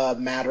just a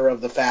matter of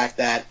the fact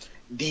that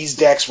these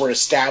decks were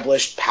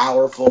established,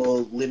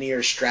 powerful,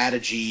 linear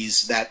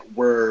strategies that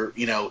were,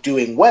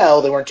 doing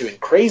well. They weren't doing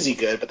crazy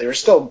good, but they were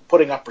still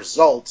putting up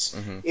results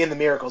in the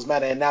Miracles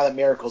meta. And now that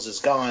Miracles is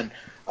gone,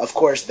 of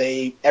course,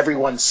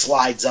 everyone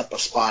slides up a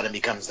spot and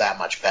becomes that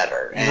much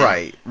better.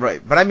 And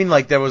right. But I mean,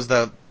 there was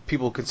the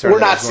people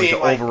concerned that it was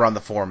going to overrun the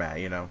format,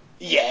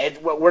 Yeah,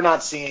 we're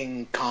not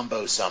seeing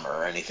combo summer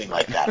or anything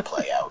like that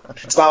play out.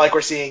 It's not like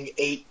we're seeing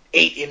eight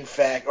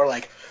Infect or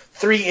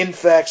 3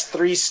 Infects,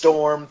 3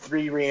 Storm,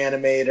 3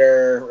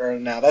 Reanimator. Or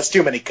no, that's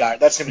too many cards.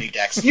 That's too many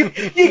decks. You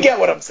get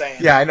what I'm saying.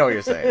 Yeah, I know what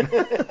you're saying.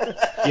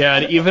 Yeah,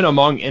 and even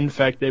among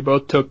Infect, they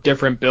both took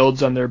different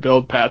builds on their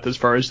build path as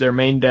far as their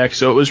main deck,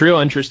 so it was real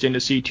interesting to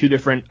see 2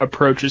 different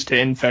approaches to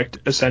Infect,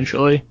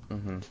 essentially.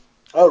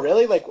 Oh,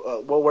 really?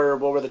 What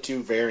were the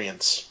 2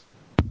 variants?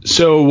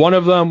 So one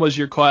of them was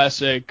your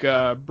classic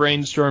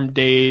Brainstorm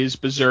Daze,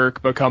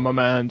 Berserk, Become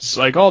Immense,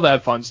 all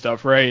that fun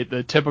stuff, right?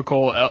 The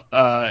typical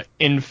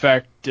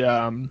Infect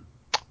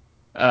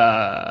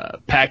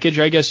package,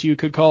 I guess you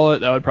could call it.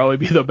 That would probably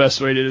be the best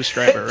way to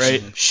describe it,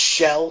 right?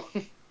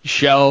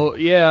 Shell,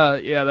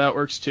 yeah, that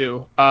works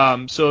too.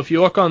 So if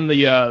you look on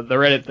the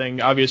Reddit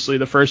thing, obviously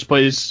the first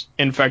place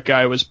Infect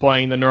guy was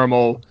playing the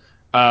normal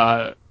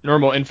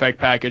Infect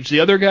package.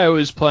 The other guy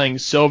was playing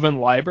Sylvan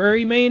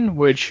Library main,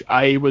 which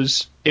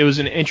it was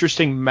an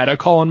interesting meta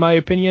call in my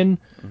opinion.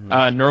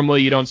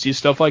 Normally you don't see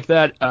stuff like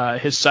that.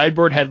 His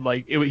sideboard had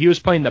he was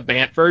playing the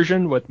Bant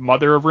version with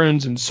Mother of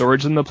Runes and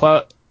swords in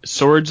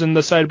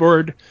the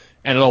sideboard,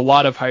 and a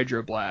lot of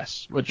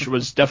Hydroblasts, which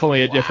was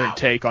definitely a different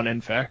take on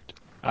Infect.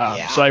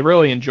 So I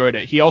really enjoyed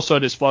it. He also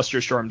had his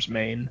Flusterstorms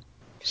main.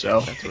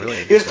 So that's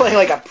really he was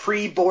playing a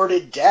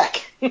pre-boarded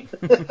deck.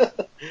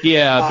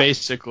 Yeah,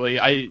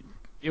 basically.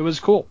 It was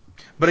cool.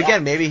 But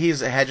again, maybe he's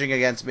hedging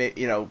against me.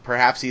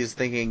 Perhaps he's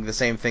thinking the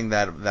same thing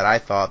that I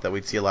thought, that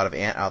we'd see a lot of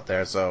Ant out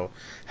there. So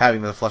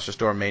having the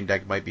Flusterstorm main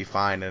deck might be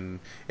fine. And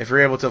if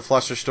you're able to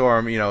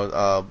Flusterstorm,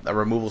 a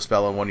removal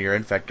spell on one of your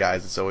Infect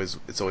guys, it's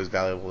always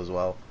valuable as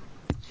well.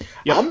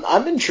 Yep.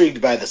 I'm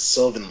intrigued by the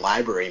Sylvan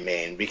Library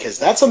main, because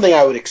that's something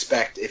I would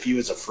expect if he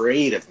was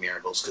afraid of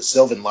Miracles, because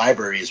Sylvan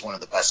Library is one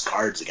of the best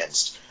cards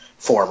against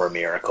former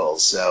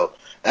Miracles. So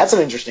that's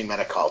an interesting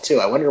meta call too.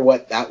 I wonder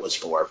what that was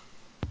for.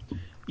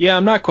 Yeah,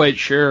 I'm not quite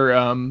sure.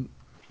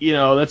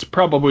 That's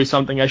probably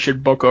something I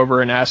should book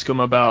over and ask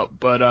him about.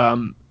 But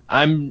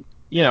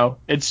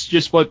it's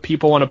just what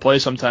people want to play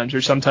sometimes,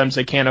 or sometimes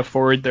they can't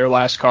afford their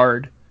last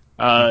card.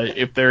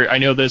 I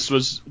know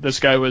this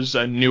guy was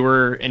a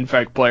newer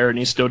Infect player and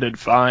he still did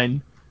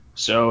fine.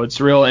 So it's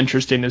real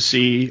interesting to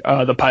see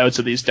the pilots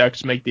of these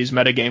decks make these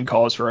metagame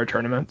calls for our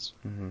tournaments.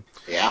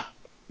 Yeah.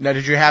 Now,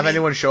 did you have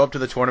anyone show up to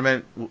the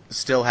tournament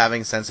still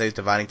having Sensei's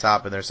Divining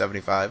Top in their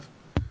 75?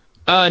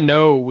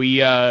 No,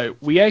 we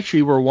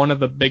actually were one of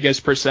the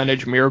biggest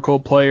percentage Miracle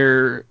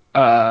player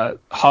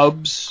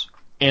hubs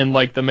in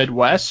the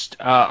Midwest.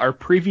 Our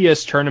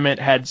previous tournament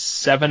had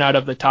 7 out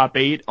of the top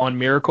 8 on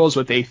Miracles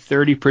with a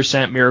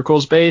 30%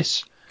 Miracles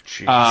base.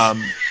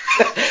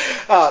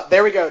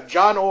 There we go.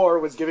 John Orr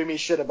was giving me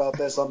shit about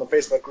this on the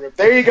Facebook group.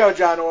 There you go,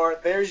 John Orr.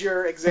 There's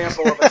your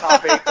example of a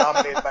top 8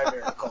 dominated by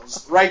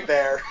Miracles. Right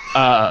there.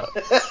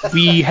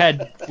 We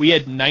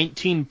had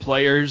 19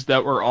 players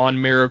that were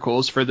on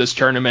Miracles for this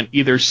tournament,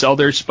 either sell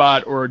their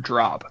spot or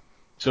drop.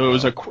 So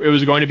it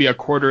was going to be a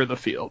quarter of the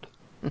field.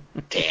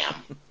 Damn.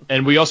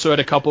 And we also had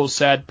a couple of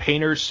sad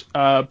Painters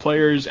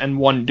players and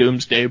one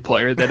Doomsday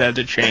player that had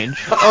to change.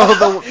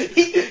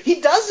 He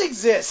does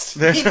exist.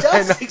 He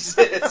does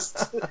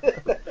exist.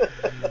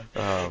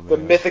 The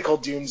mythical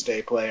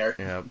Doomsday player.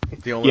 Yeah,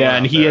 the only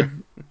and he had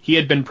he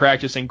had been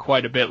practicing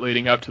quite a bit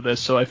leading up to this,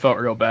 so I felt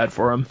real bad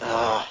for him.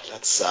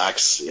 That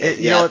sucks.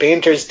 You know,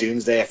 Painter's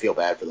Doomsday, I feel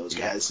bad for those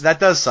guys. That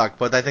does suck,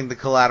 but I think the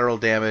collateral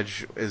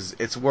damage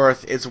it's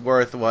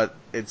worth what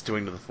it's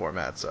doing to the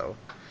format, so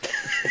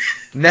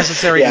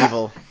necessary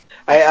evil.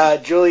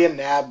 Julian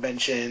Nab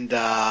mentioned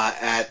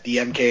at the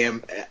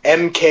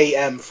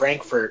MKM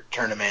Frankfurt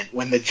tournament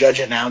when the judge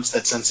announced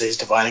that Sensei's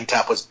Dividing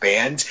Top was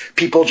banned,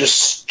 people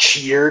just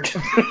cheered,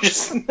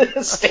 just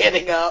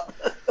standing up.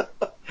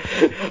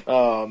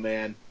 Oh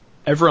man.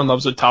 Everyone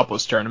loves a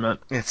topless tournament.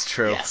 It's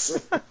true.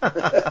 Yes.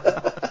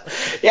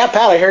 Yeah,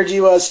 Pat, I heard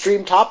you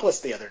stream Topless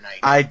the other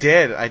night. I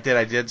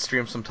did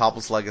stream some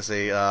Topless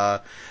Legacy. I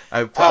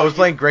was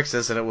playing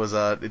Grixis,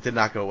 and it did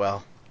not go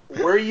well.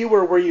 Were you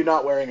or were you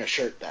not wearing a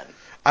shirt then?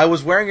 I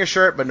was wearing a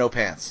shirt, but no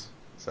pants.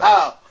 So.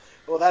 Oh,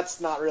 well, that's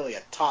not really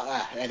a top.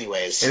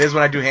 Anyways. It is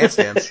when I do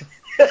handstands.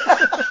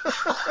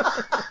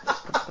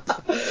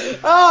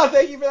 Oh,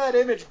 thank you for that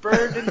image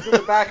burned into the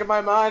back of my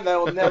mind that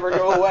will never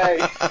go away.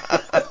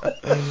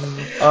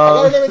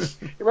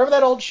 Remember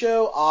that old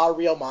show,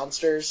 Real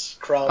Monsters?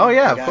 Crumb? Oh,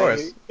 yeah, of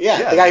course. The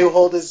guy who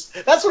hold his...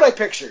 That's what I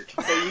pictured.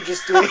 So you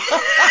just do...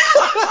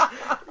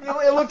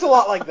 It looked a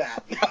lot like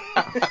that.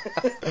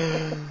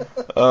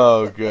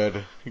 Oh,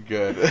 good.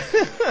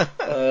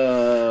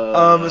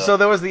 So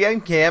there was the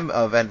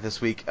NKM event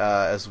this week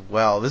as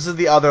well. This is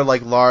the other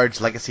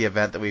large legacy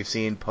event that we've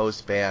seen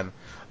post-ban.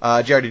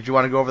 Jared, did you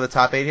want to go over the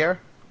top 8 here?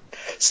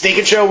 Sneak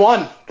and Show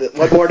 1.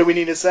 What more do we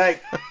need to say?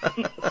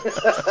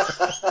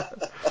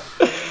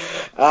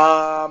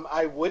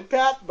 I would,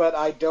 Pat, but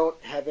I don't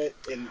have it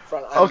in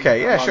front.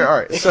 Okay, yeah, sure. All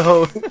right.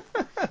 So, the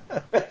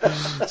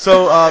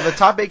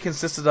top 8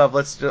 consisted of,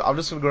 I'm just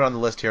going to go down the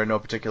list here in no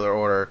particular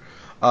order.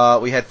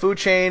 We had Food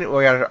Chain.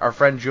 We had our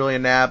friend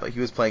Julian Nab. He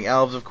was playing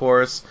Elves, of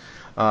course.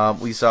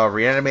 We saw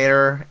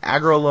Reanimator,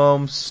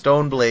 Agrolome,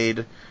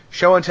 Stoneblade,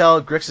 Show and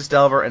Tell, Grixis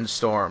Delver, and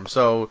Storm.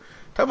 So,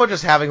 talk about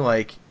just having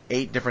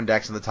 8 different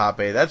decks in the top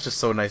 8. That's just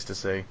so nice to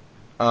see.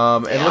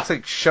 It looks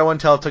like Show and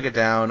Tell took it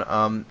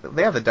down.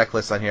 They have the deck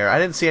list on here. I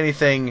didn't see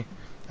anything.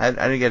 I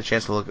didn't get a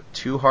chance to look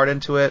too hard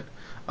into it.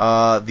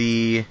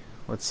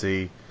 Let's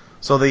see.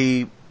 So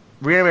the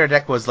Reanimator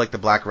deck was the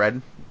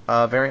black-red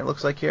variant,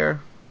 looks like here.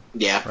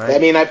 Yeah. Right? I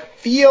mean, I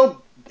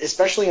feel,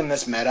 especially in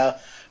this meta,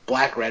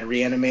 Black-Red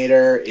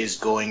Reanimator is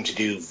going to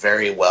do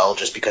very well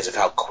just because of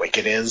how quick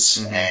it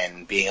is,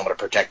 and being able to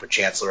protect with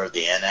Chancellor of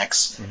the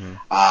Annex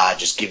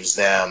just gives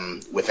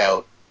them,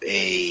 without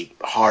a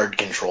hard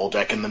control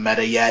deck in the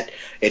meta yet,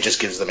 it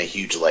just gives them a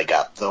huge leg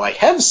up. Though I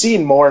have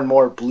seen more and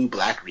more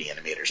blue-black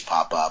Reanimators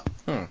pop up.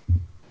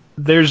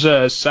 There's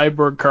a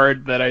Cyborg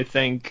card that I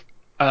think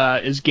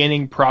is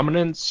gaining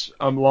prominence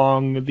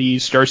along the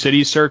Star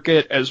City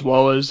circuit as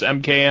well as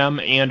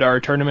MKM and our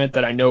tournament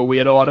that I know we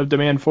had a lot of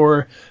demand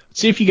for. Let's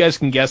see if you guys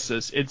can guess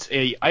this. It's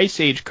a Ice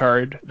Age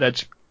card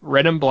that's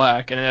red and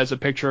black, and it has a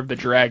picture of the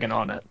dragon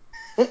on it.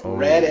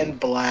 Red and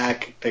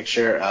black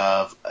picture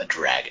of a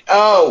dragon.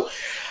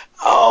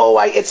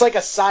 It's like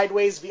a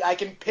sideways I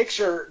can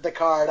picture the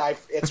card.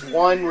 It's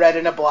one red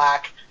and a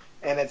black,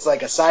 and it's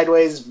like a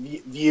sideways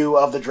view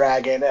of the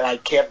dragon, and I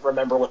can't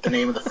remember what the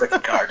name of the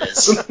frickin' card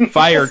is.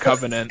 Fire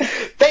Covenant.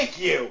 Thank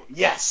you.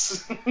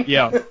 Yes.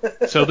 Yeah.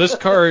 So this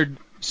card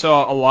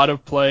saw a lot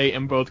of play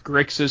in both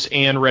Grixis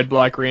and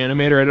Red-Black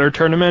Reanimator at our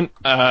tournament.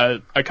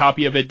 A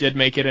copy of it did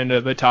make it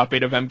into the top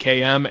 8 of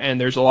MKM, and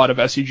there's a lot of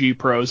SEG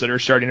pros that are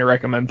starting to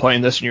recommend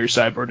playing this in your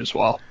sideboard as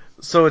well.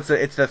 So it's the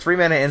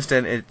 3-mana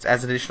instant. It's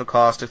as an additional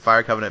cost to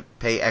Fire Covenant,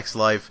 pay X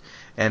life,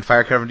 and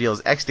Fire Covenant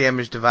deals X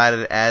damage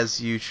divided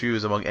as you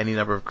choose among any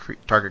number of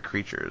target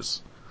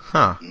creatures.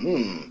 Huh.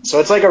 So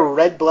it's like a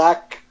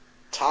red-black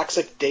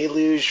Toxic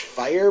Deluge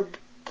Fireball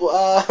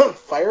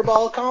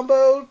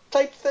combo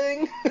type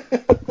thing?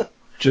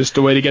 Just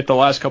a way to get the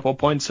last couple of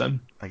points in.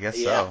 I guess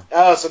so.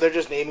 Oh, so they're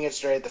just naming it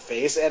straight at the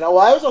face. And I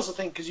was also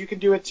thinking, because you can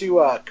do it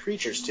to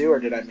creatures too, or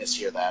did I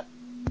mishear that?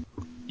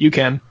 You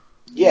can.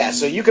 Yeah,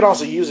 so you could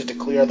also use it to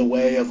clear the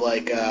way of,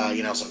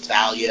 some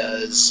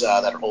Thalias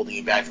that are holding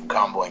you back from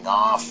comboing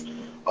off,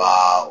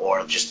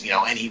 or just,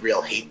 any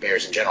real hate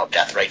bears in general,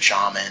 Deathrite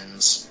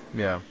Shamans.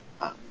 Yeah.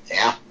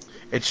 Yeah.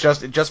 It's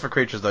just for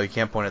creatures, though. You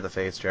can't point at the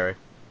face, Jerry.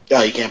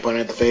 Oh, you can't point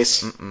it at the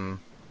face? Mm-mm.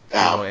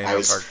 Oh, I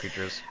was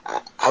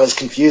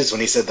confused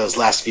when he said those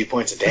last few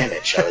points of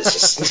damage. I was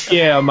just...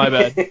 Yeah, my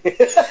bad.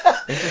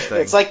 Interesting.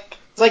 It's like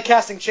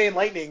casting Chain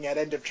Lightning at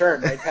end of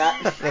turn, right,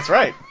 Pat? That's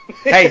right.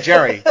 Hey,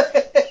 Jerry.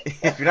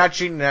 If you're not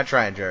cheating, you're not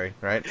trying, Jerry,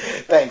 right?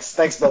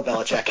 Thanks, Bill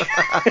Belichick.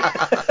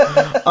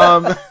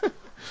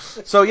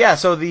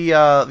 So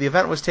the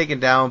event was taken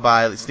down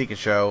by the Sneak and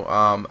Show.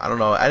 I don't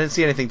know. I didn't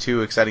see anything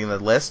too exciting in the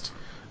list,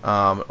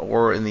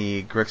 or in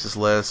the Grixis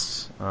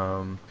list.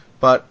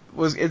 But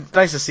it's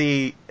nice to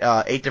see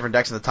 8 different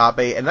decks in the top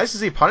 8, and nice to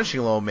see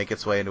Punishing Loam make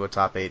its way into a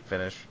top 8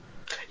 finish.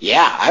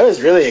 Yeah, I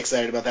was really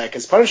excited about that,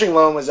 because Punishing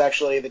Loam was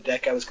actually the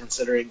deck I was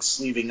considering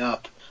sleeving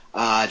up,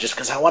 just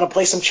because I want to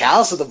play some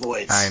Chalice of the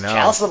Voids. I know.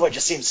 Chalice of the Void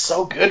just seems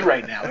so good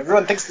right now.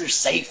 Everyone thinks they're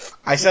safe.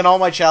 I sent all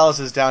my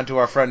chalices down to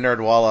our friend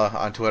Nerdwalla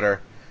on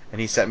Twitter, and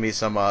he sent me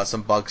some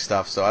bug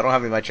stuff. So I don't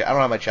have I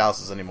don't have my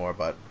chalices anymore,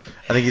 but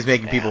I think he's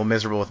making people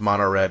miserable with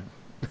mono red,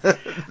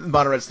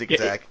 mono red sneak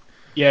attack.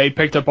 Yeah, he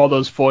picked up all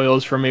those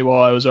foils for me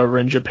while I was over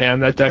in Japan.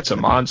 That deck's a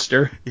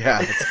monster.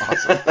 Yeah, that's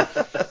awesome.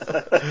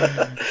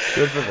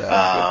 Good for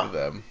them. Good for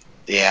them.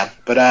 Yeah,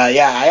 but I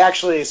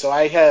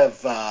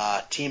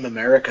have Team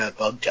America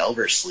Bug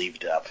Delver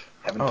sleeved up.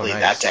 Haven't played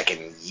that deck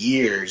in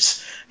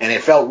years, and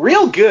it felt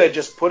real good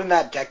just putting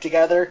that deck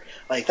together.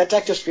 Like, that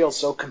deck just feels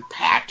so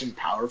compact and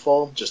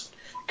powerful, just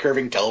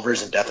curving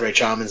Delvers and Deathray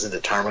Shamans into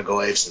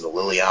Tarmogoyfs and the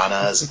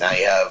Lilianas, and now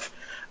you have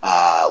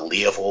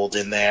Leovold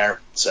in there.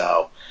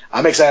 So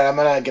I'm excited. I'm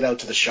gonna get out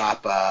to the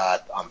shop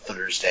on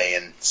Thursday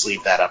and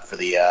sleeve that up for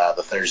the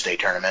Thursday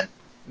tournament.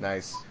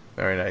 Nice,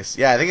 very nice.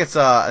 Yeah, I think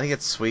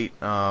it's sweet.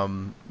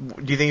 Do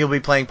you think you'll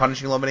be playing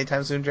Punishing Loam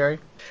anytime soon, Jerry?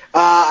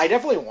 I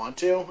definitely want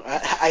to.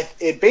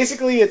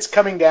 It's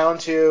coming down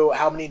to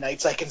how many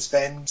nights I can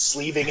spend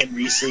sleeving and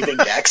re-sleeving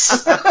decks.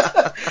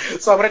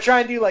 So I'm gonna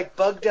try and do like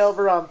Bug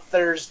Delver on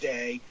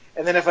Thursday.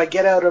 And then if I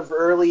get out of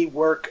early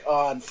work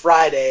on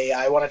Friday,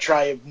 I want to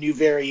try a new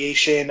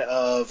variation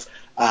of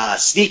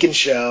Sneak and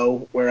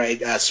Show, where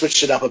I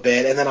switched it up a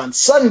bit. And then on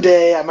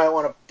Sunday, I might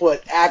want to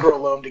put Aggro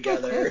Loam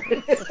together.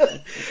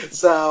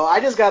 So I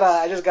just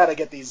gotta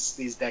get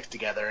these decks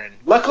together. And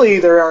luckily,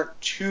 there aren't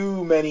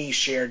too many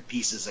shared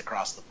pieces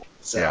across the board,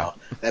 so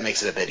that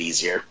makes it a bit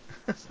easier.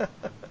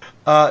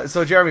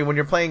 So Jeremy, when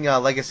you're playing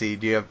Legacy,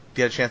 do you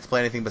get a chance to play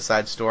anything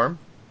besides Storm?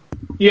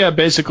 Yeah,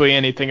 basically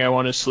anything I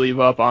want to sleeve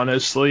up,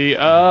 honestly.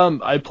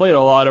 I played a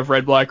lot of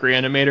Red Black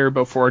Reanimator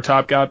before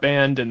Top got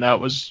banned, and that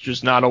was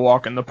just not a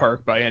walk in the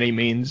park by any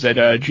means at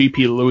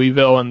GP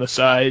Louisville and the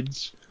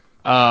sides.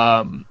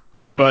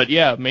 But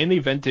yeah, mainly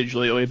vintage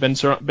lately.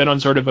 Been on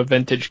sort of a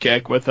vintage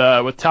kick. With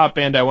Top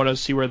Band, I want to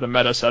see where the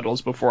meta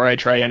settles before I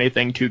try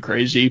anything too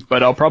crazy.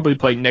 But I'll probably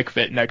play Nick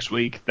Fit next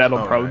week.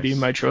 That'll probably be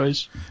my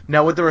choice.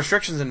 Now, with the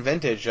restrictions in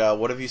vintage,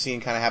 what have you seen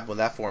kind of happen with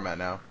that format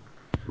now?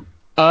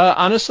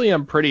 Honestly,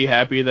 I'm pretty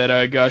happy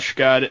that Gush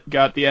got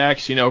the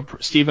axe. You know,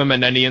 Steven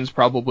Menenian's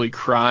probably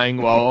crying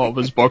while all of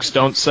his books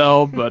don't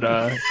sell, but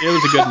it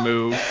was a good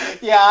move.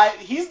 Yeah,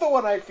 he's the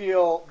one I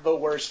feel the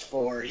worst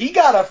for. He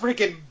got a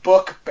freaking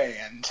book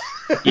banned.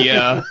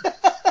 Yeah.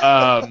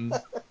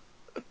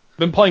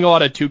 Been playing a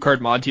lot of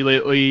 2-card Monty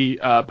lately,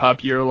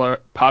 popularized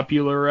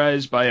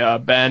by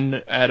Ben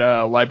at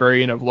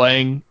Librarian of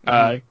Lang.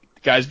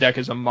 Guy's deck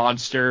is a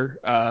monster.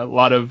 A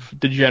lot of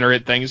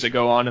degenerate things that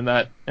go on in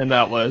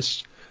that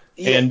list.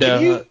 Yeah, and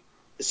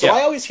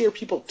I always hear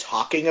people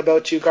talking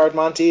about 2-card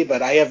Monty,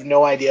 but I have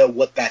no idea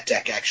what that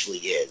deck actually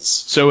is.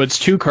 So it's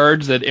 2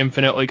 cards that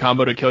infinitely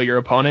combo to kill your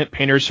opponent: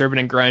 Painter's Servant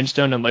and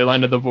Grindstone, and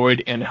Leyline of the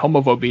Void, and Helm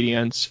of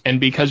Obedience. And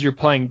because you're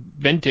playing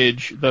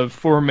Vintage, the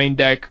 4 main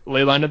deck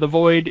Leyline of the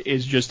Void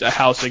is just a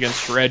house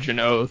against Dredge and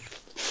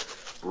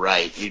Oath.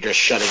 Right, you're just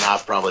shutting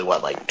off probably,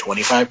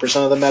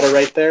 25% of the meta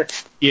right there?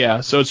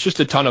 Yeah, so it's just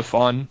a ton of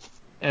fun,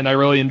 and I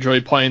really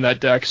enjoyed playing that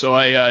deck, so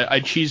I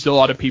cheesed a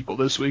lot of people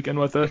this weekend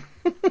with it.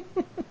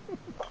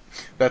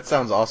 That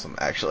sounds awesome,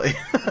 actually.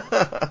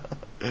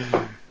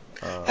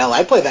 Hell,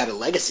 I play that in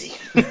Legacy.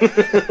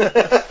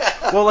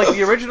 Well, like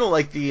the original,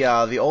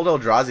 the old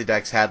Eldrazi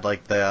decks had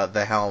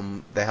the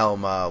Helm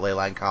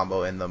Leyline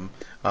combo in them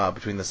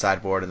between the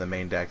sideboard and the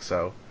main deck,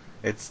 so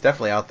it's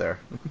definitely out there.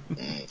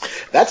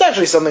 That's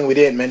actually something we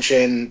didn't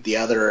mention the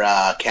other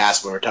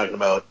cast when we were talking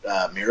about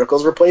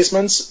Miracles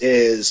replacements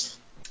is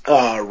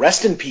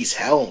Rest in Peace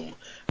Helm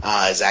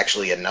is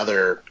actually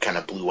another kind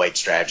of blue-white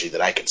strategy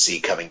that I could see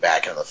coming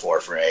back into the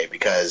forefray,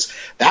 because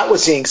that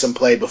was seeing some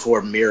play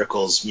before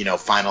Miracles,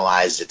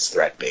 finalized its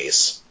threat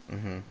base.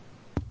 Mm-hmm.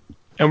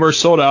 And we're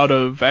sold out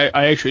of, I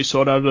actually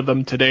sold out of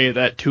them today,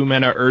 that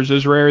 2-mana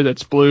Urza's rare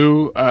that's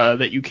blue,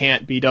 that you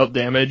can't be dealt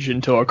damage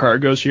until a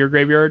card goes to your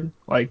graveyard.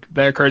 Like,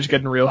 that card's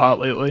getting real hot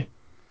lately.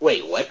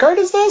 Wait, what card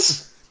is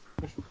this?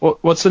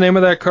 What's the name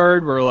of that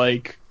card?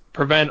 Where,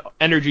 prevent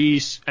energy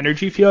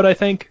field, I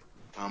think?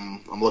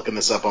 I'm looking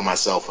this up on my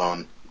cell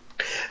phone.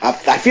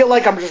 I feel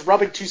like I'm just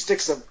rubbing 2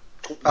 sticks of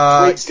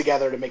twigs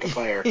together to make a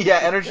fire. Yeah,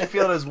 energy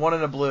field is 1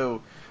 in a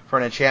blue for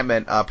an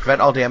enchantment. Prevent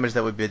all damage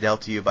that would be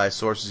dealt to you by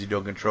sources you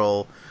don't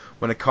control.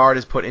 When a card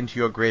is put into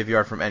your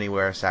graveyard from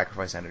anywhere,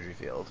 sacrifice energy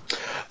field.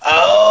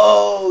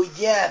 Oh,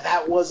 yeah,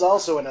 that was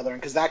also another one,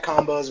 because that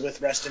combos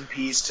with Rest in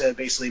Peace to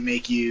basically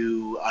make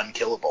you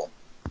unkillable.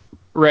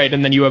 Right,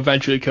 and then you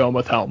eventually kill him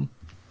with Helm.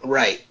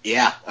 Right,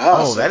 yeah.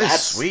 Oh, so that is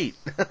sweet.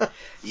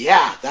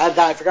 Yeah, that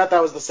I forgot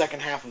that was the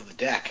second half of the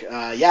deck.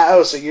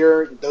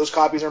 So those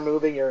copies are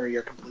moving,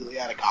 you're completely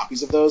out of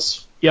copies of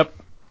those? Yep.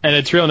 And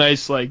it's real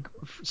nice,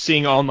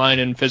 seeing online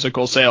and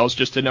physical sales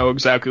just to know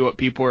exactly what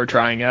people are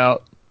trying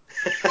out.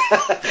 And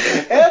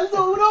I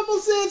would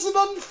almost say it's an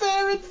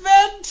unfair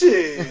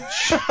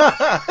advantage.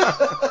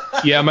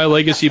 Yeah, my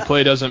Legacy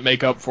play doesn't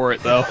make up for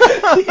it, though.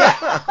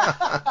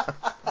 Yeah.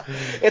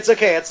 It's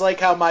okay. It's like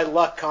how my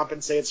luck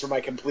compensates for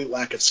my complete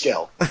lack of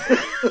skill.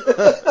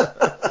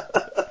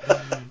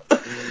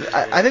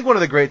 I think one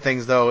of the great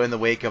things, though, in the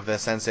wake of the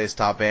Sensei's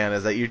Top Ban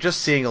is that you're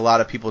just seeing a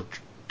lot of people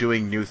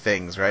doing new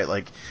things, right?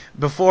 Like,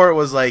 before it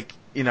was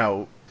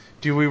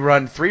do we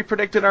run 3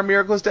 Predict in our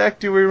Miracles deck?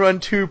 Do we run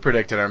 2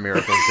 Predict in our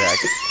Miracles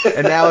deck?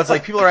 And now it's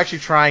like people are actually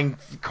trying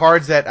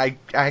cards that I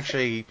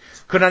actually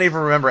could not even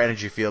remember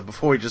Energy Field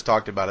before we just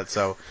talked about it.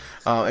 So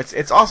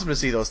it's awesome to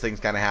see those things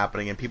kind of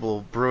happening and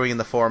people brewing in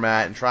the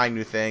format and trying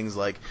new things.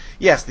 Like,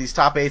 yes, these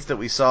top 8s that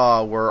we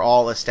saw were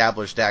all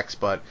established decks,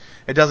 but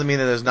it doesn't mean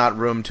that there's not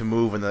room to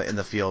move in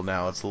the field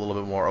now. It's a little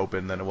bit more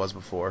open than it was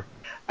before.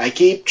 I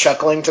keep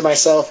chuckling to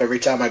myself every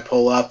time I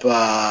pull up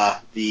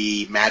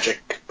the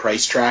Magic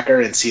price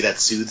tracker and see that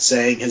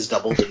Soothsaying has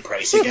doubled in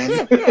price again.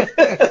 And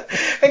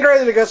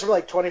granted, it goes from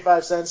like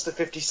 25 cents to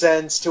 50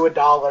 cents to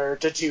 $1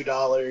 to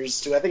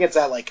 $2 to I think it's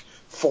at like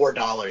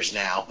 $4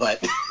 now. But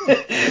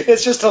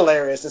it's just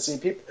hilarious to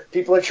see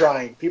people are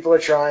trying. People are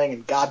trying,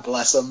 and God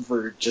bless them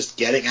for just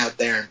getting out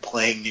there and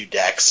playing new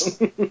decks.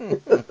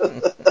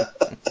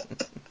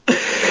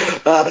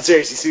 But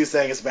seriously,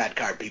 Soothsaying is a bad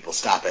card. People,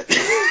 stop it.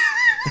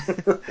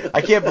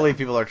 I can't believe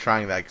people are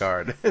trying that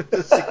card.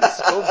 This is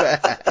so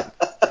bad.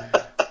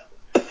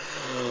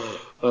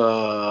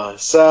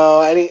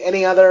 So,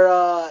 any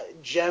other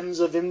gems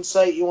of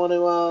insight you want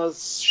to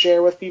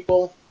share with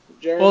people,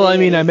 Jeremy? Well, I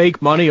mean, I make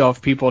money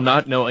off people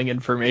not knowing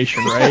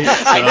information, right?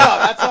 So, I know.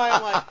 That's why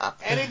I'm like,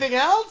 anything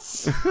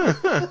else?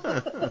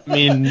 I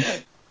mean,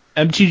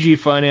 MTG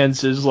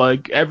Finance is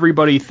like,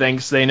 everybody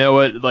thinks they know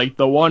it. Like,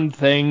 the one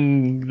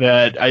thing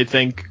that I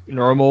think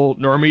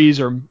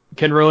normies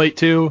can relate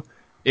to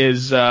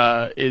is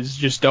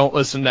just don't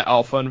listen to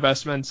Alpha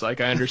Investments. Like,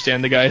 I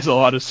understand the guy has a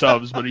lot of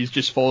subs, but he's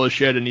just full of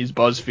shit and he's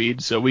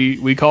BuzzFeed. So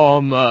we call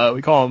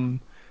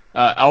him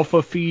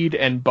Alpha Feed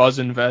and Buzz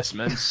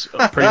Investments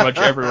pretty much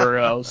everywhere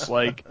else.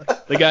 Like,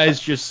 the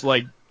guy's just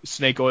like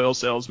snake oil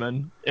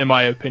salesman, in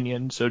my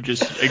opinion. So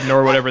just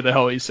ignore whatever the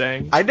hell he's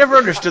saying. I never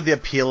understood the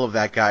appeal of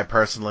that guy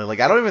personally. Like,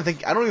 I don't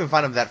even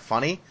find him that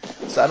funny.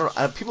 So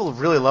people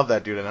really love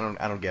that dude, and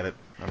I don't get it.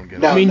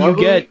 No, I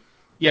mean,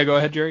 yeah, go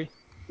ahead, Jerry.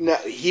 No,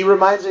 he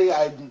reminds me.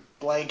 I'm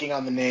blanking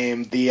on the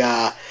name.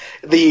 The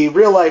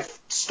real life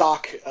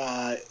stock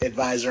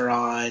advisor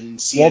on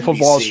CNBC. Wolf of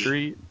Wall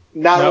Street.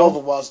 Not Wolf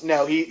of Wall Street.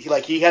 No,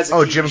 he has a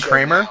TV Jim show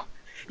Cramer? now.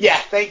 Yeah,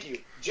 thank you.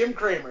 Jim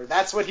Cramer.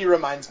 That's what he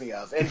reminds me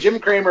of. And Jim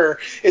Cramer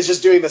is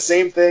just doing the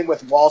same thing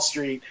with Wall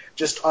Street,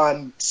 just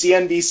on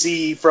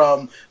CNBC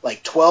from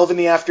like 12 in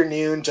the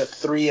afternoon to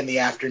 3 in the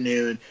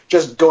afternoon,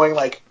 just going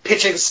like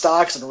pitching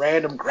stocks and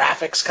random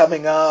graphics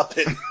coming up.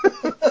 And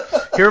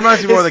he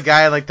reminds me more of the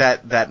guy like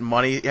that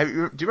money. Do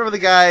you remember the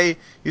guy who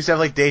used to have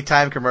like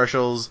daytime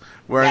commercials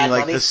wearing Mad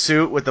like Money? the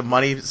suit with the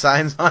money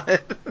signs on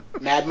it?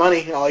 Mad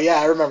Money. Oh yeah,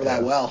 I remember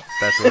that well.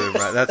 That's what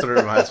it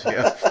reminds me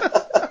of.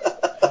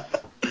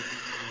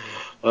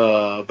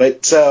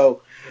 But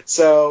so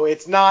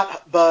it's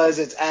not buzz,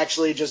 it's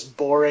actually just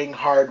boring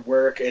hard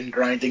work and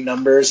grinding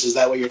numbers. Is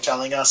that what you're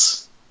telling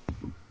us?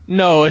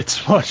 No,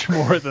 it's much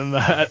more than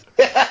that.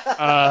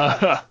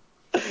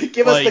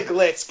 Give us the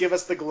glitz, give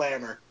us the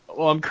glamour.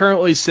 Well, I'm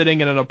currently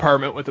sitting in an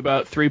apartment with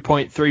about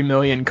 3.3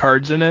 million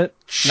cards in it.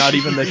 Not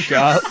even the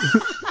shop.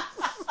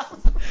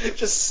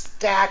 Just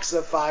stacks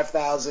of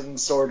 5,000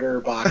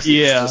 sorter boxes.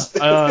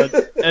 Yeah,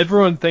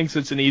 everyone thinks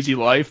it's an easy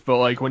life, but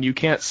like when you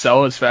can't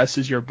sell as fast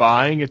as you're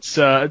buying, it's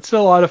a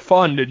lot of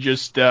fun to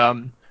just.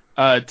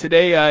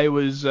 Today I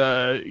was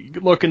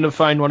looking to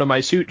find one of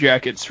my suit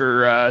jackets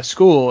for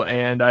school,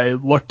 and I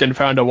looked and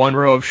found a 1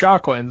 row of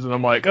Shockwinds, and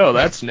I'm like, oh,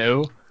 that's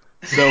new.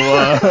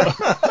 So.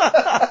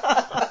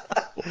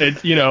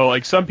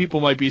 Like some people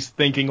might be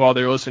thinking while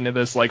they're listening to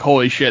this, like,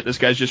 holy shit, this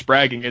guy's just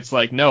bragging. It's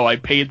like, no, I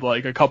paid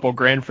like a couple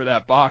grand for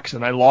that box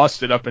and I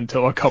lost it up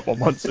until a couple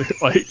months ago.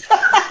 Like,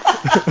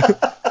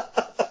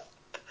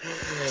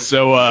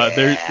 so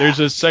there's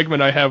a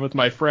segment I have with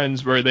my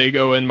friends where they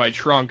go in my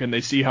trunk and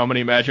they see how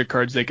many Magic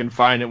cards they can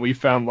find, and we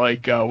found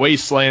like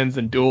Wastelands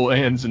and Dual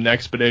Lands and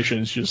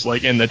Expeditions just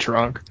like in the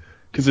trunk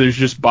because there's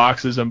just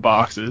boxes and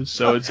boxes.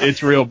 So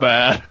it's real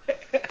bad.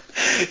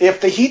 If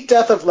the heat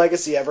death of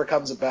Legacy ever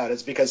comes about,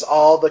 it's because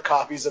all the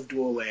copies of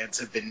Dual Lands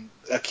have been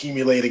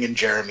accumulating in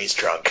Jeremy's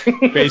trunk.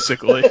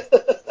 Basically.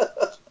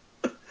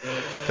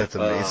 That's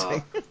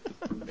amazing.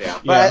 Yeah.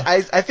 But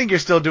I think you're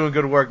still doing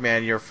good work,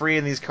 man. You're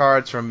freeing these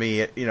cards from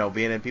me,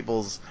 being in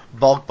people's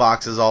bulk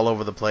boxes all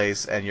over the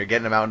place, and you're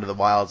getting them out into the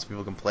wild so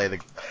people can play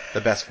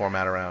the best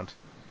format around.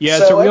 Yeah,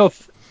 it's a real...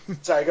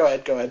 Sorry, go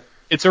ahead.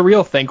 It's a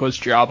real thankless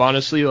job,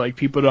 honestly. Like,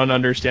 people don't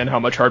understand how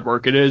much hard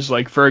work it is.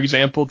 Like, for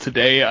example,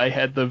 today I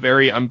had the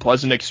very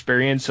unpleasant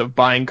experience of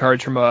buying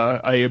cards from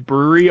a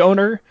brewery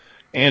owner.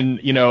 And,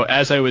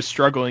 as I was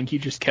struggling, he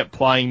just kept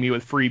plying me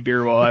with free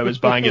beer while I was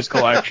buying his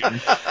collection.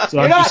 So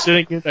I'm just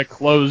sitting in a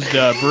closed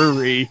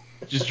brewery,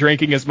 just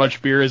drinking as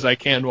much beer as I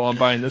can while I'm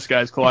buying this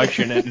guy's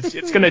collection. And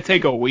it's going to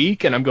take a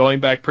week, and I'm going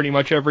back pretty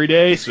much every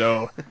day.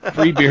 So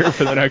free beer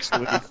for the next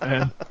week,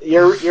 man.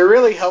 You're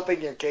really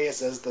helping your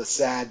case as the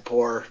sad,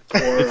 poor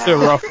it's a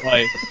rough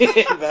life.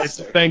 investor. It's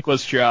a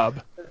thankless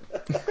job.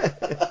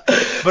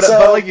 But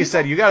like you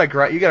said, you gotta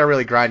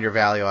really grind your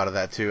value out of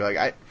that too.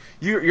 Like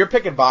you're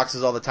picking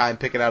boxes all the time,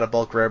 picking out of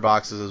bulk rare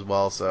boxes as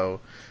well.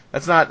 So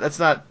it's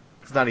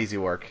not easy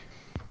work.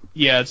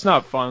 Yeah, it's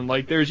not fun.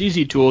 Like, there's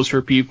easy tools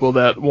for people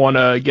that want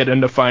to get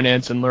into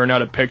finance and learn how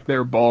to pick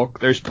their bulk.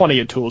 There's plenty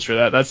of tools for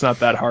that. That's not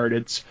that hard.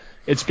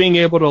 It's being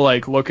able to,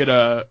 like, look at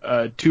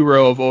a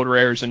 2-row of old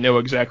rares and know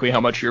exactly how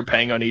much you're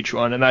paying on each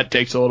one, and that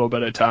takes a little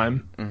bit of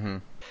time. Mm-hmm.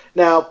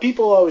 Now,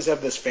 people always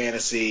have this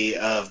fantasy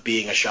of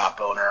being a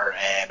shop owner,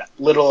 and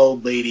little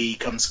old lady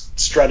comes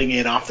strutting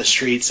in off the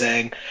street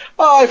saying,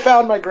 "Oh, I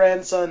found my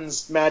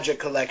grandson's magic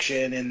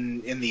collection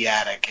in the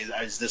attic.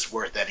 Is this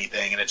worth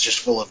anything?" And it's just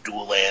full of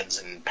dual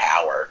lands and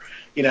power.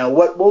 You know,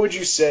 what would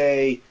you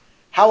say?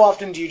 How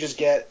often do you just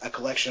get a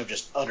collection of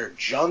just utter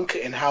junk,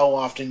 and how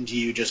often do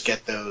you just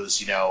get those,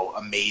 you know,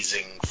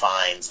 amazing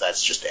finds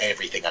that's just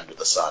everything under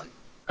the sun?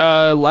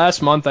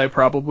 Last month I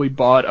probably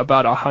bought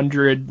about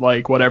 100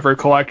 like whatever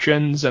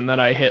collections, and then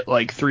I hit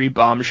like 3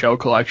 bombshell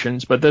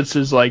collections, but this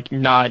is like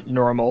not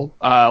normal.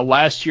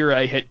 Last year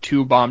I hit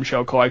 2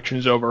 bombshell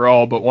collections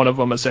overall, but one of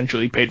them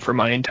essentially paid for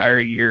my entire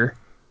year.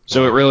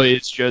 So it really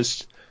is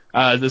just,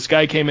 this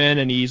guy came in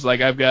and he's like,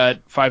 I've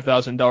got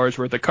 $5,000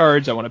 worth of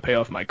cards, I want to pay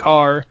off my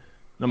car.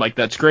 And I'm like,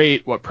 that's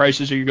great. What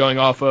prices are you going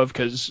off of?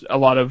 Because a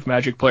lot of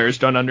Magic players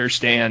don't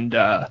understand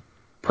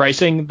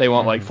pricing. They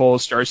want like full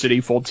Star City,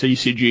 full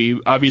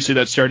TCG. Obviously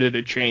that started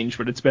to change,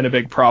 but it's been a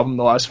big problem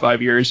the last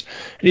 5 years.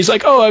 And he's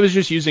like, oh, I was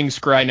just using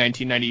Scry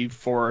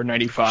 1994 or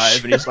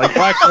 95. And he's like,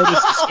 Black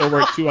Lotus is still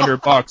worth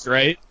 $200,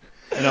 right?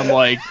 And I'm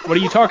like, what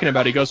are you talking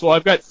about? He goes, well,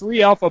 I've got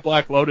 3 Alpha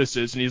Black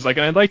Lotuses. And he's like,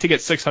 and I'd like to get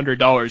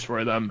 $600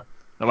 for them.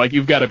 I'm like,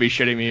 you've got to be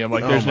shitting me. I'm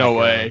like, there's no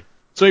way.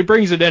 So he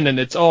brings it in, and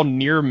it's all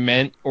near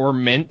mint or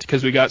mint,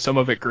 because we got some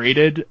of it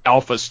graded,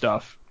 alpha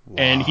stuff. Wow.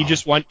 And he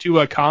just went to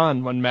a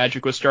con when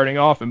Magic was starting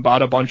off and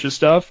bought a bunch of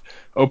stuff,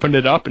 opened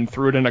it up, and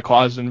threw it in a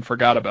closet and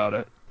forgot about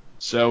it.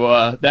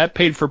 So that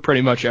paid for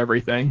pretty much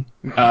everything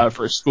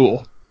for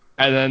school.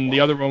 And then the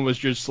other one was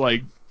just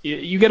like,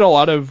 you get a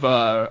lot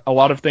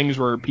of things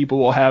where people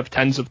will have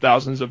tens of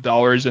thousands of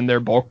dollars in their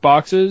bulk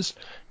boxes,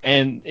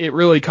 and it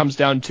really comes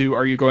down to,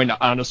 are you going to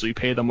honestly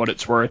pay them what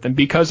it's worth? And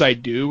because I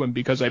do, and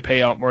because I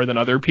pay out more than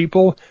other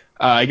people,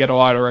 I get a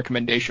lot of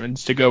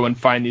recommendations to go and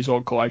find these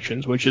old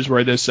collections, which is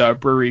where this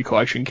brewery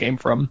collection came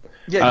from.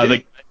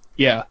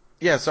 Yeah,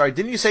 Yeah, sorry.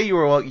 Didn't you say you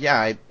were? Well,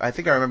 yeah, I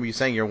think I remember you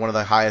saying you're one of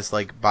the highest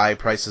like buy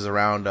prices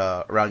around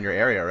your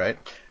area, right?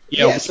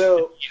 Yeah, so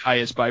the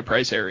highest buy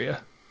price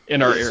area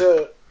in our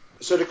area.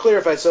 So to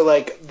clarify, so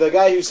like the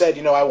guy who said,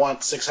 I want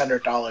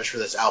 $600 for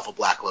this Alpha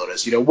Black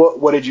Lotus,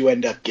 what did you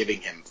end up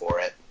giving him for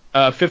it?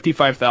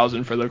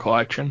 $55,000 for the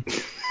collection.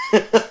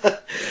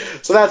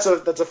 So that's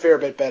a fair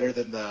bit better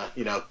than the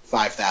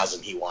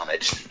 $5,000 he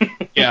wanted.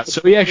 Yeah,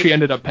 so he actually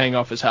ended up paying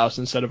off his house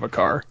instead of a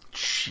car.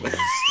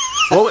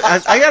 Well,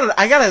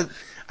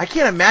 I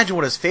can't imagine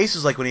what his face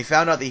was like when he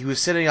found out that he was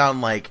sitting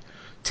on like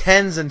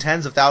tens and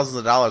tens of thousands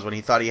of dollars when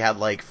he thought he had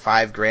like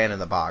 $5,000 in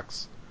the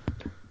box.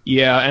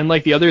 Yeah, and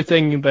like the other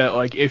thing that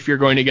like if you're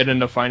going to get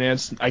into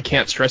finance, I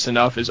can't stress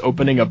enough, is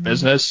opening a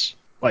business.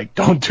 Like,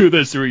 don't do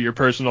this through your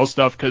personal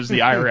stuff, because the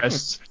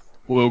IRS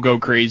will go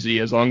crazy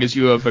as long as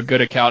you have a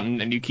good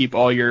accountant and you keep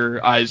all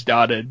your I's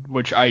dotted,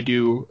 which I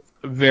do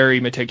very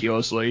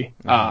meticulously,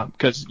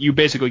 because you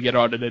basically get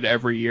audited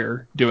every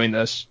year doing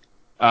this.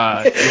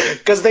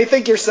 Because they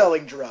think you're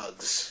selling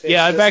drugs.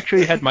 I've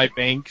actually had my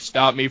bank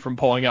stop me from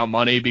pulling out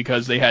money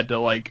because they had to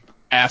like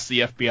ask the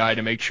FBI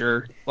to make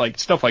sure, like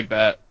stuff like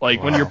that.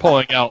 Like when you're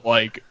pulling out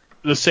like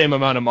the same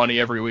amount of money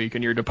every week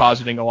and you're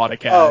depositing a lot of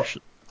cash,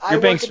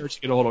 your bank starts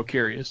to get a little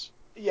curious.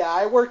 Yeah,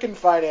 I work in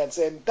finance,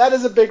 and that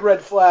is a big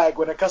red flag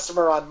when a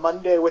customer on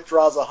Monday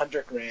withdraws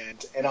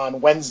 $100,000 and on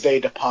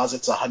Wednesday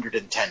deposits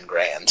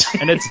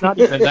 $110,000. And it's not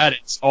even that;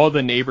 it's all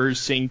the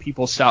neighbors seeing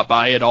people stop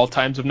by at all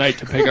times of night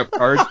to pick up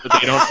cards, but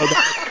they don't know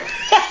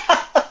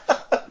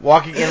that.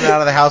 Walking in and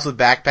out of the house with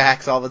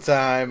backpacks all the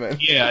time. And...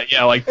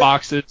 Yeah, like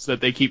boxes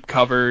that they keep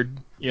covered,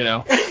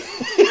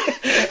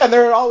 And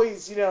they're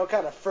always,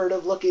 kind of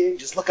furtive looking,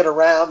 just looking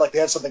around like they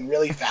have something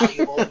really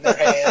valuable in their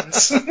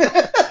hands.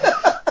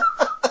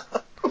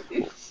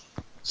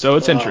 So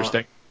it's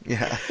interesting.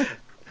 Yeah.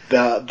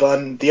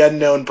 The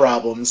unknown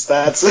problems.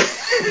 That's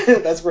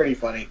that's pretty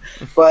funny.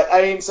 But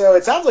I mean, so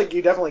it sounds like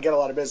you definitely get a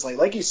lot of business.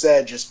 Like you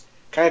said, just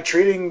kind of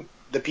treating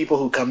the people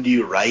who come to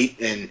you right,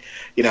 and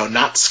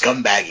not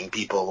scumbagging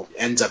people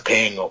ends up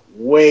paying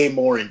way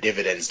more in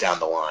dividends down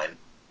the line.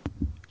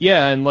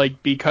 Yeah, and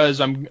like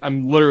because I'm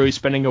literally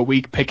spending a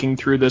week picking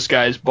through this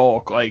guy's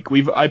bulk. Like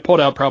I pulled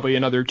out probably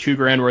another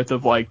 $2,000 worth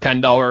of like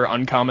 $10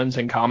 uncommons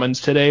and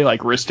commons today. Like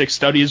Ristic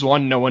Studies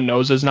one, no one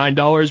knows is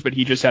 $9, but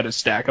he just had a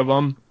stack of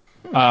them.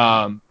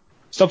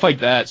 Stuff like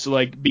that. So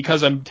like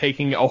because I'm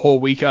taking a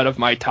whole week out of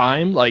my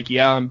time, like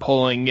I'm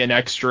pulling an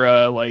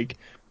extra like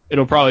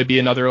it'll probably be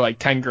another like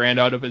 $10,000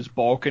 out of his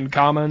bulk and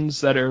commons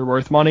that are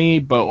worth money,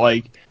 but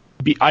like.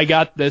 I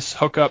got this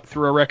hookup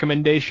through a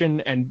recommendation,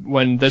 and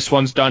when this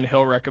one's done,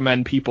 he'll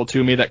recommend people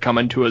to me that come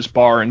into his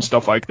bar and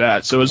stuff like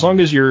that. So as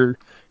long as you're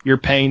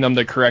paying them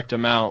the correct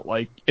amount,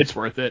 like it's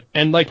worth it.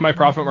 And like my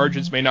profit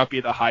margins may not be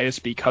the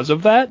highest because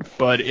of that,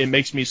 but it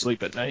makes me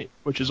sleep at night,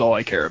 which is all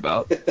I care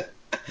about.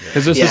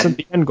 Because this isn't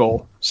the end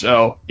goal.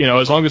 So,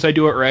 as long as I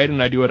do it right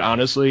and I do it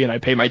honestly and I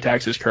pay my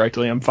taxes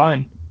correctly, I'm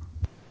fine.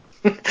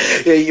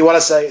 Yeah, you want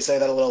to say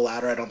that a little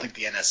louder? I don't think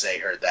the NSA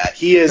heard that.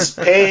 He is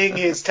paying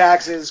his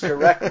taxes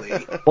correctly.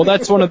 Well,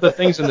 that's one of the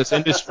things in this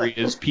industry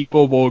is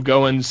people will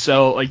go and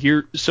sell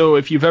so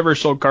if you've ever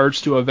sold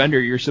cards to a vendor,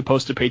 you're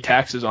supposed to pay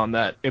taxes on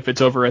that if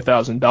it's over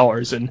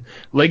 $1,000. And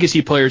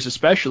legacy players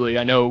especially,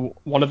 I know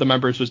one of the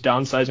members was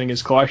downsizing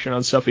his collection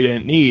on stuff he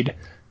didn't need.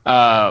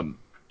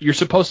 You're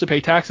supposed to pay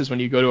taxes when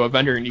you go to a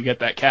vendor and you get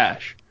that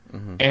cash.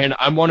 Mm-hmm. And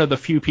I'm one of the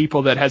few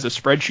people that has a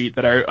spreadsheet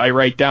that I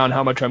write down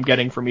how much I'm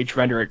getting from each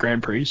vendor at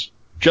Grand Prix,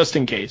 just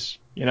in case,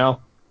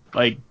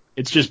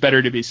 it's just better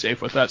to be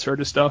safe with that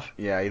sort of stuff.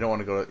 Yeah, you don't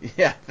want to go to,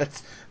 the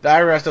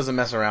IRS doesn't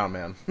mess around,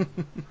 man.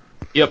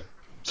 Yep.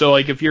 So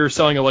if you're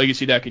selling a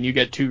legacy deck and you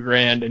get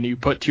 $2,000 and you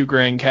put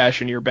 $2,000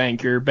 cash in your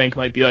bank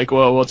might be like,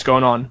 well, what's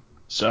going on?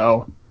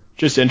 So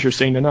just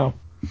interesting to know.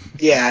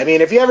 Yeah, I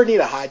mean, if you ever need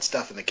to hide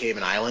stuff in the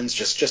Cayman Islands,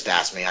 just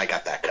ask me. I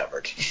got that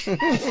covered.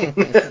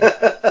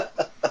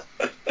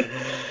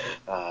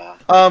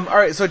 All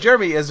right, so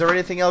Jeremy, is there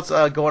anything else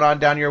going on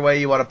down your way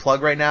you want to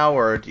plug right now,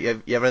 or do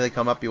you have anything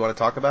come up you want to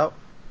talk about?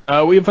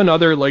 We have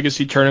another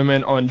Legacy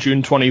tournament on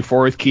June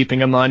 24th,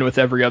 keeping in line with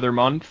every other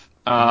month.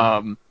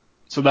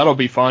 So that'll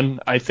be fun.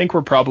 I think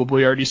we're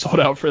probably already sold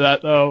out for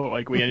that, though.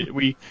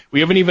 We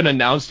haven't even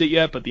announced it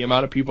yet, but the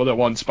amount of people that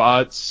want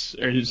spots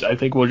I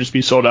think we'll just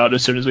be sold out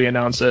as soon as we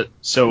announce it.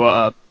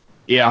 So,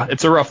 yeah,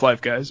 it's a rough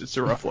life, guys. It's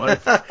a rough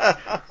life.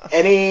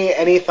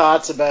 Any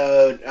thoughts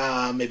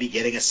about maybe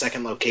getting a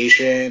second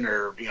location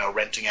or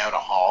renting out a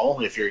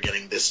hall if you're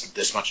getting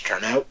this much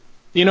turnout?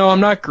 I'm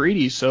not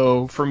greedy,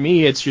 so for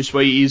me it's just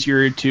way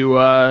easier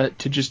to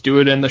just do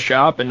it in the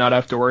shop and not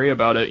have to worry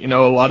about it.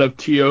 A lot of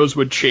TOs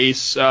would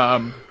chase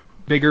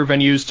bigger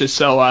venues to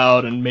sell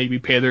out and maybe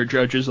pay their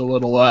judges a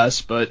little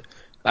less, but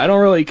I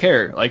don't really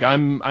care.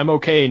 I'm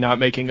okay not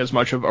making as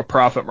much of a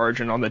profit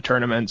margin on the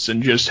tournaments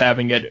and just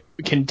having it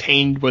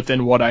contained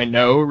within what I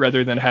know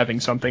rather than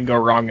having something go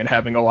wrong and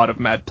having a lot of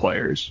mad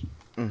players.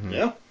 Mm-hmm.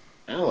 Yeah,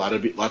 a lot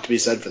to be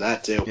said for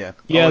that too. Yeah.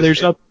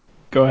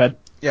 Go ahead.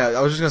 Yeah,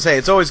 I was just gonna say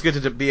it's always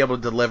good to be able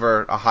to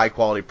deliver a high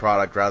quality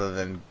product rather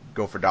than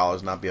go for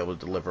dollars, and not be able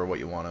to deliver what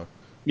you want to.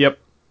 Yep,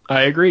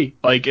 I agree.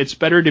 It's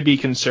better to be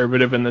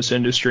conservative in this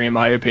industry, in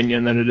my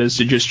opinion, than it is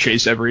to just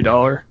chase every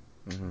dollar.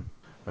 Mm-hmm.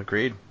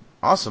 Agreed.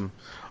 Awesome.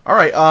 All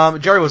right,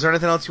 Jerry, was there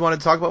anything else you wanted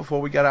to talk about before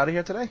we got out of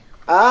here today?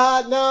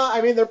 No, I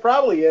mean there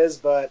probably is,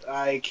 but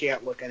I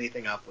can't look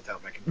anything up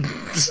without my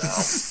computer.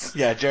 So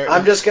yeah, Jerry.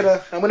 I'm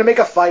gonna make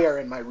a fire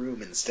in my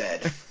room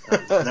instead.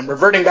 And I'm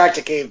reverting back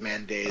to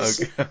caveman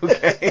days.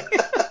 Okay.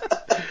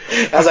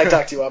 As I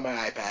talk to you on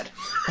my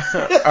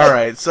iPad. All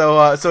right,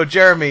 so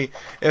Jeremy,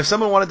 if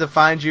someone wanted to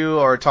find you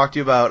or talk to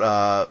you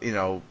about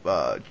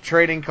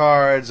trading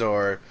cards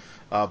or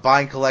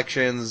buying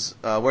collections,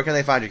 where can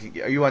they find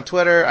you? Are you on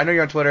Twitter? I know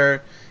you're on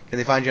Twitter. Can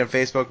they find you on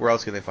Facebook? Where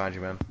else can they find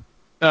you, man?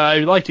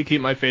 I'd like to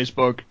keep my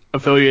Facebook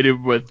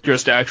affiliated with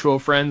just actual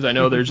friends. I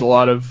know there's a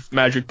lot of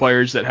Magic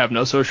players that have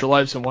no social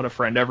lives and want to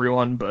friend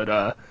everyone, but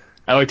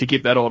I like to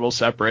keep that a little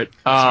separate.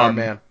 Smart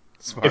man.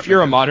 If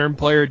you're a modern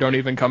player, don't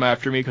even come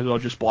after me because I'll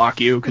just block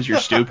you because you're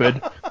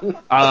stupid.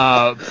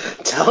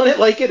 Telling it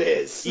like it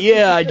is.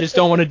 Yeah, I just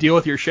don't want to deal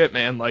with your shit,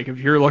 man. If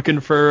you're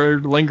looking for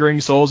Lingering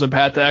Souls and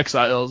Path to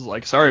Exiles,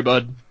 sorry,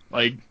 bud.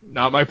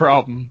 Not my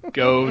problem.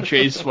 Go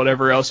chase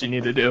whatever else you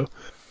need to do.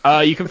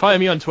 You can find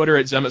me on Twitter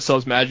at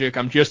ZemetSellsMagic.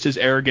 I'm just as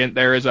arrogant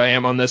there as I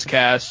am on this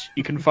cast.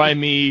 You can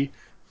find me.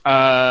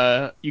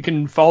 You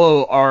can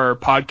follow our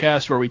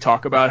podcast where we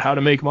talk about how to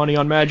make money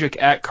on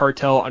Magic at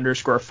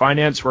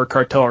Cartel_Finance. We're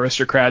Cartel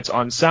Aristocrats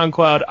on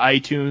SoundCloud,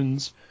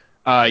 iTunes,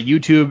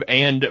 YouTube,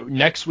 and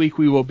next week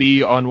we will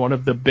be on one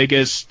of the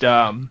biggest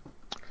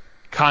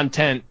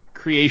content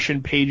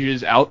creation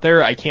pages out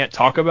there. I can't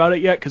talk about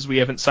it yet because we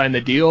haven't signed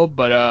the deal,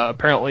 but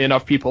apparently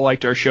enough people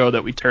liked our show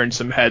that we turned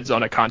some heads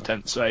on a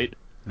content site.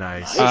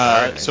 Nice.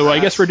 So I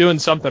guess we're doing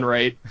something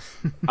right.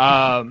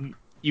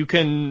 You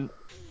can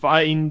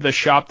find the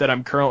shop that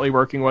I'm currently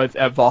working with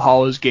at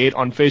Valhalla's Gate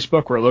on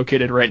Facebook. We're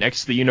located right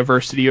next to the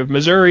University of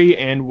Missouri,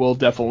 and we'll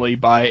definitely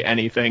buy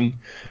anything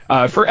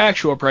for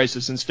actual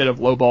prices instead of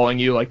lowballing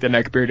you like the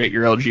neckbeard at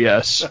your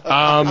LGS.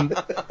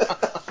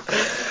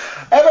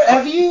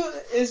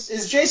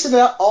 Is Jason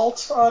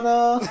alt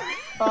on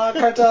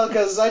Cartel?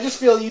 Because I just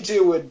feel you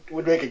two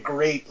would make a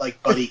great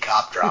buddy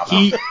cop drama.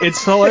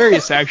 It's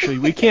hilarious actually.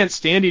 We can't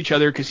stand each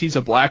other because he's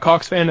a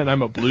Blackhawks fan and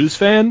I'm a Blues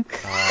fan.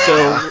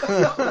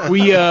 So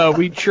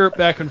we chirp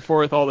back and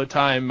forth all the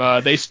time.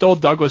 They stole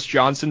Douglas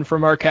Johnson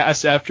from our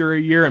cast after a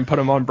year and put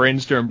him on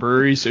Brainstorm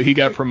Brewery, so he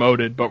got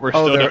promoted. But we're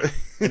still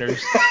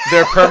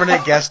they're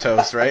permanent guest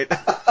hosts, right?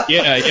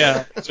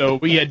 Yeah. So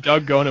we had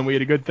Doug going and we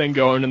had a good thing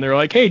going, and they're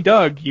like, "Hey,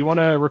 Doug, you want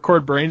to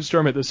record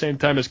Brainstorm at the same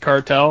time as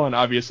Cartel?" And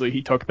obviously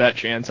he took that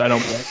chance. I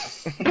don't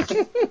blame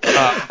him.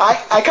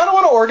 I kind of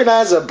want to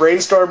organize a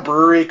Brainstorm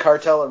Brewery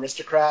Cartel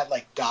Aristocrat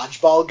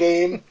dodgeball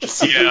game. Just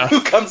see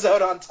who comes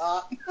out on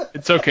top.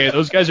 It's okay.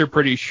 Those guys are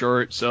pretty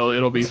short, so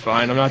it'll be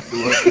fine. I'm not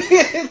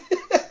looking.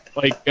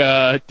 Like,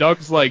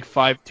 Doug's like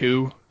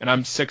 5'2", and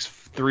I'm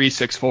 6'3",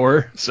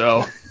 6'4",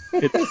 so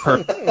it's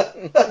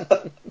perfect.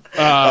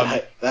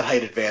 That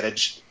height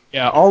advantage.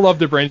 Yeah, all love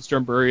the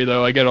Brainstorm Brewery,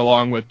 though. I get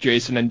along with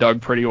Jason and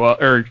Doug pretty well,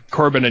 or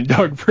Corbin and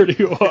Doug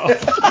pretty well.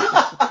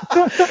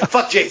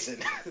 Fuck Jason.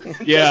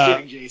 Yeah. Just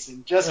kidding,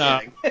 Jason. Just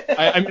kidding.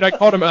 I mean, I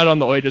called him out on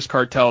the latest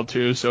cartel,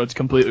 too, so it's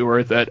completely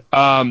worth it.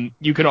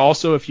 You can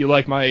also, if you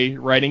like my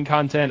writing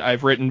content,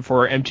 I've written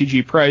for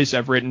MTG Price,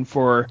 I've written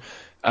for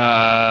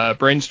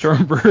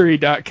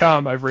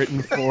brainstormbrewery.com, I've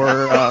written for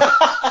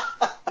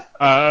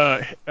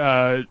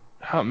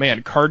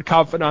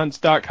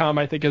cardconfidants.com,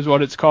 I think is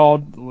what it's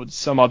called,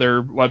 some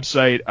other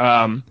website.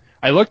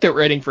 I looked at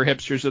writing for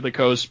Hipsters of the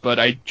Coast, but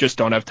I just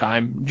don't have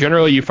time.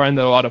 Generally, you find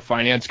that a lot of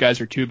finance guys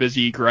are too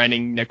busy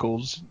grinding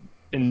nickels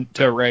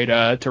to write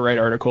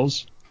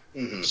articles.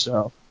 Mm-hmm.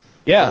 So,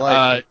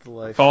 yeah,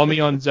 Life. follow me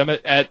on Zemet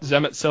at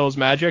Zemet Sells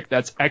Magic.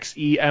 That's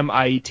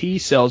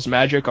XEMIT Sells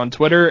Magic on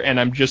Twitter, and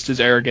I'm just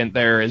as arrogant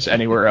there as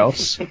anywhere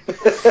else. Just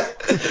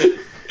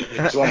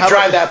want to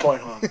drive that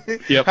point home.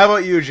 Yep. How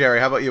about you,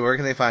 Jerry? How about you? Where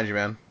can they find you,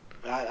 man?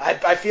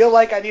 I feel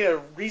like I need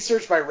to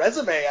research my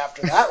resume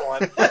after that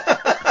one.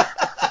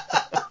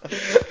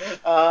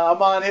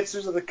 I'm on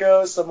Hipsters of the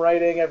Coast. I'm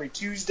writing every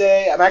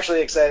Tuesday. I'm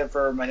actually excited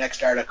for my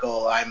next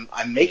article.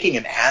 I'm making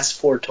an As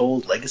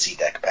Foretold Legacy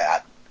deck,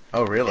 Pat.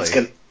 Oh, really?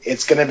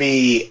 It's gonna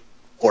be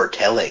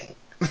foretelling.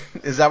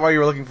 Is that why you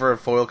were looking for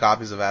foil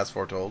copies of As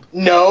Foretold?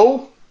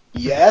 No.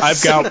 Yes.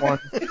 I've got one.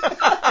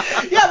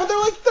 Yeah, but they're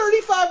like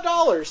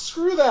 $35.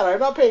 Screw that. I'm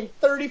not paying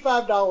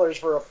 $35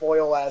 for a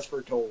foil As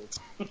Foretold.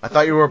 I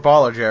thought you were a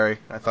baller, Jerry.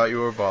 I thought you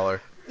were a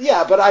baller.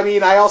 Yeah, but I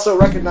mean, I also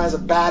recognize a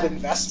bad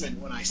investment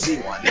when I see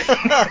one.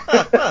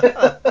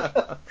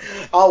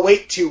 I'll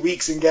wait 2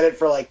 weeks and get it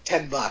for like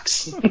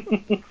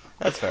 $10.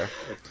 That's fair.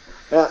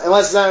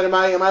 Unless am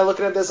I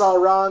looking at this all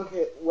wrong?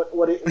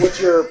 What's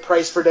your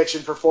price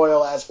prediction for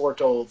foil As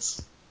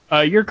Foretold's?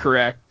 You're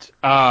correct.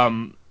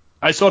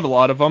 I sold a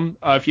lot of them.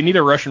 If you need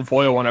a Russian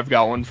foil one, I've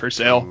got one for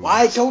sale.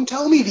 Why don't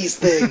tell me these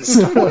things?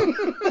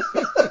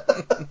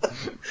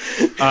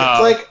 It's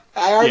like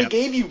I already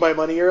gave you my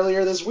money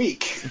earlier this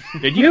week.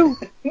 Did you?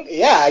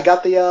 Yeah, I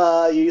got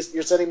the.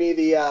 You're sending me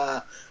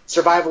the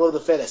Survival of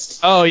the Fittest.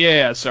 Oh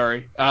yeah.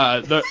 Sorry. The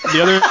other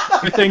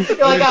thing.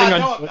 The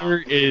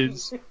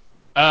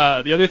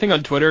other thing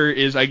on Twitter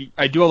is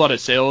I do a lot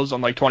of sales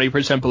on like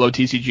 20% below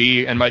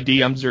TCG, and my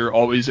DMs are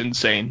always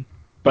insane.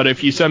 But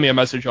if you send me a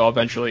message, I'll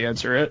eventually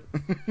answer it.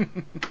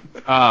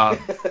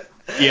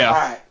 Yeah. All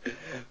right.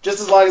 Just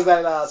as long as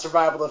that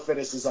Survival of the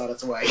Fittest is on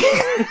its way.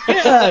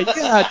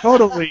 Yeah,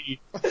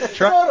 totally.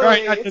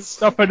 Try not to It's-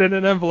 stuff it in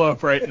an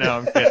envelope right now.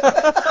 I'm kidding.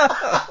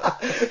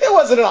 It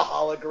wasn't a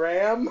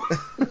hologram.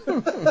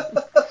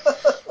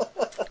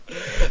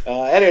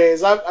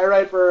 Anyways, I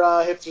write for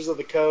Hipsters of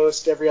the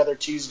Coast every other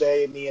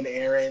Tuesday. Me and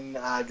Aaron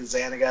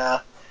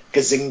Gazinga,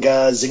 Zing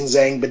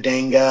Zang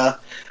Badanga.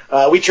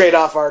 We trade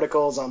off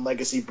articles on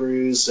Legacy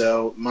Brews,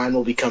 so mine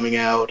will be coming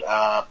out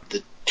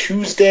the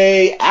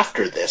Tuesday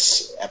after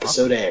this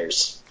episode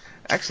airs.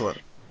 Excellent.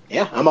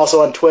 Yeah, I'm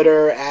also on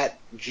Twitter at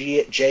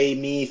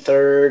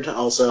JMe3rd.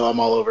 Also, I'm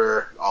all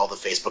over all the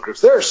Facebook groups.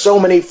 There are so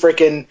many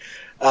freaking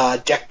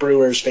Deck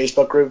Brewers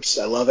Facebook groups.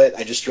 I love it.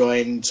 I just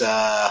joined, or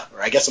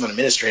I guess I'm an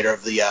administrator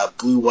of the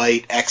Blue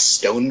White X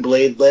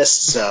Stoneblade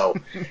list, so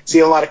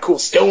seeing a lot of cool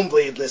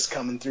Stoneblade lists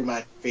coming through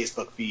my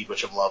Facebook feed,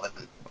 which I'm loving.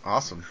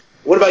 Awesome.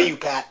 What about you,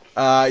 Pat?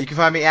 You can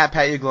find me at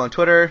Pat Uglo on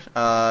Twitter.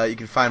 You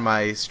can find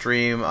my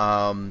stream,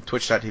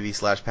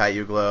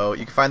 twitch.tv/PatUglo.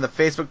 You can find the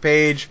Facebook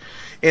page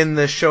in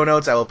the show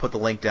notes. I will put the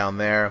link down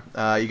there.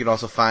 You can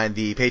also find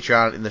the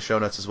Patreon in the show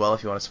notes as well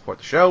if you want to support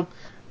the show.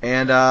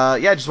 And,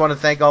 yeah, just want to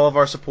thank all of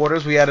our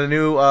supporters. We had a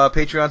new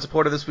Patreon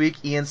supporter this week,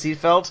 Ian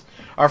Seafelt.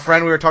 Our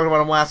friend, we were talking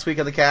about him last week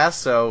on the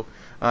cast, so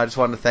I just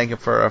wanted to thank him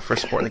for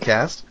supporting the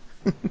cast.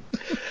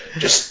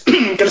 Just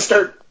gonna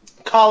start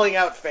calling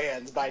out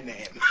fans by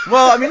name.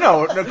 Well, I mean,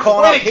 no,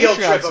 calling Way out to guilt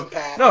trip him, Patreon.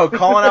 Pat. No,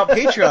 calling out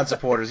Patreon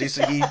supporters. He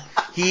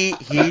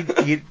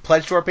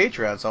pledged to our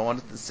Patreon, so I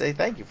wanted to say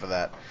thank you for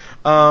that.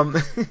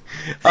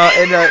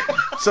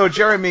 So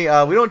Jeremy,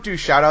 we don't do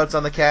shout outs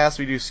on the cast.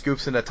 We do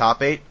scoops into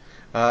top 8.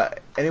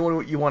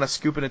 Anyone you want to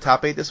scoop into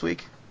top 8 this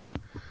week?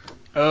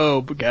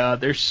 Oh God,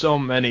 there's so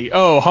many.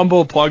 Oh,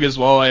 humble plug as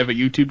well. I have a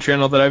YouTube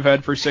channel that I've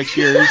had for 6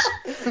 years.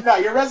 No,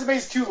 your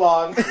resume's too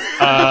long.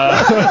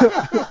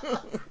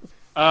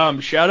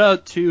 Shout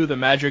out to the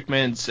Magic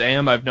Man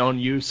Sam. I've known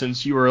you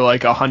since you were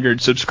like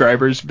 100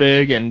 subscribers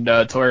big, and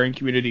Tulare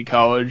Community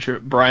College.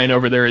 Brian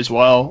over there as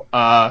well.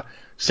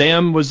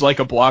 Sam was like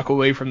a block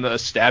away from the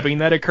stabbing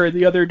that occurred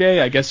the other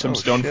day. I guess some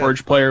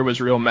Stoneforge player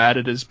was real mad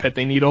at his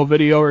Pithing Needle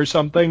video or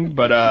something,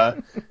 but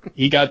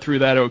he got through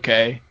that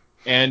okay.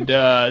 And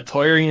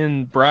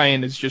Tularian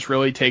Brian has just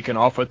really taken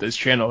off with his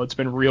channel. It's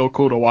been real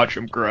cool to watch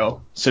him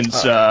grow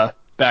since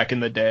back in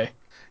the day.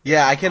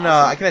 Yeah, I can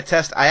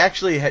attest. I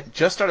actually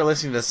just started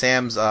listening to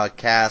Sam's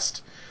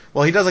cast.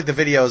 Well, he does like the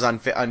videos on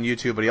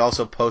YouTube, but he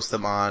also posts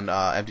them on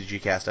MTG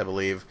Cast, I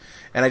believe.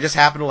 And I just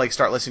happened to like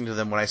start listening to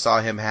them when I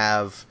saw him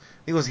have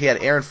he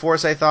had Aaron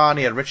Forsythe on,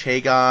 he had Rich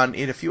Hagon,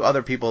 he had a few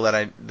other people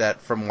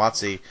that from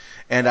WotC,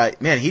 and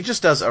man, he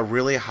just does a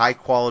really high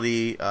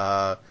quality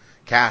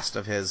cast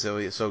of his.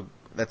 So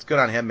that's good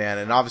on him, man.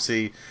 And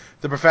obviously,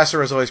 the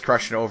professor is always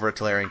crushing over at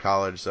Tolarian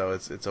College, so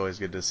it's always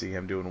good to see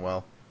him doing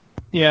well.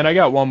 Yeah, and I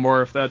got one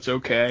more if that's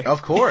okay.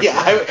 Of course.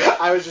 Yeah,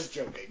 I was just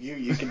joking.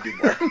 You can do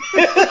more.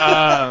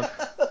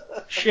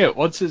 Shit,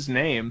 what's his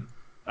name?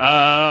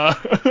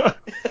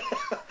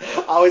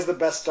 Always the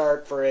best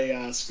start for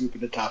a scoop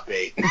in the top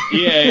 8.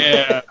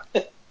 Yeah.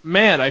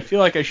 Man, I feel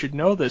like I should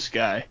know this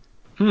guy.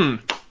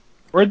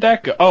 Where'd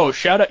that go? Oh,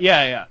 shout out.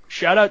 Yeah.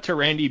 Shout out to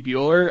Randy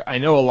Bueller. I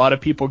know a lot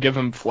of people give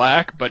him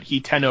flack, but he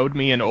 10-0'd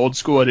me in old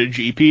school at a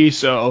GP,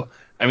 so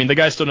I mean the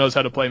guy still knows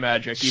how to play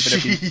Magic,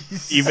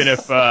 even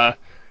if I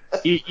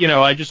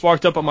just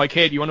walked up, I'm like,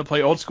 hey, do you want to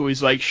play old school?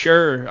 He's like,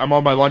 sure, I'm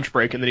on my lunch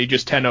break, and then he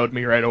just 10-0'd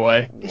me right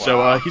away. Wow.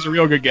 So he's a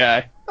real good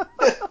guy.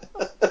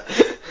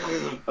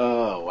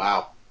 Oh,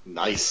 wow.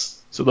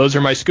 Nice. So those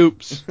are my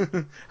scoops.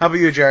 How about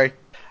you, Jerry?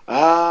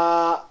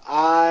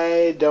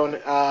 I don't.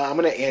 I'm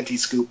gonna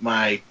anti-scoop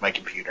my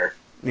computer.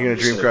 You're gonna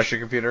dream crush your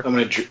computer? I'm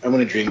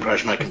gonna dream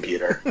crush my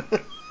computer.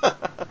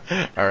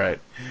 All right,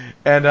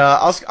 and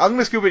I'm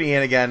gonna scoop at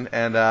Ian again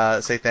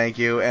and say thank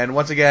you. And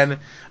once again,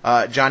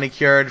 Johnny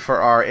Cured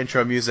for our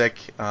intro music.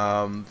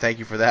 Thank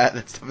you for that.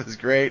 That stuff is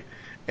great.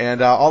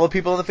 And all the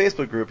people in the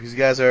Facebook group, because you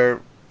guys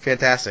are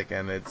fantastic,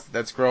 and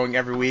that's growing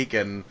every week,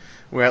 and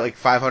we're at like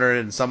 500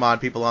 and some odd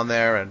people on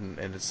there, and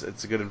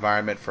it's a good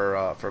environment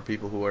for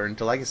people who are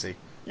into Legacy.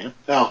 Yeah.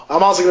 Oh,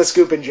 I'm also going to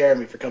scoop in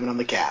Jeremy for coming on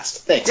the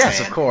cast. Thanks, yes,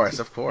 man. of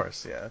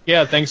course, yeah.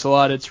 Yeah, thanks a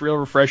lot. It's real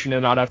refreshing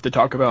to not have to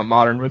talk about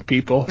Modern with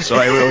people, so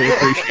I really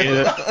appreciate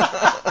it.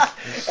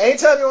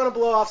 Anytime you want to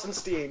blow off some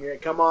steam,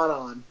 come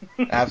on.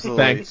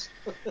 Absolutely. Thanks.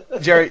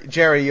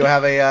 Jerry, you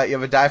have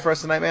a die for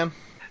us tonight, man?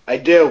 I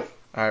do.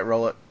 All right,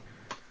 roll it.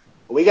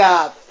 We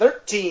got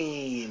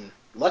 13.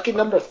 Lucky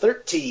number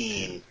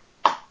 13.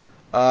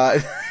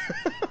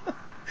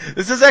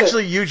 This is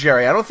actually you,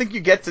 Jerry. I don't think you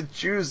get to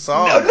choose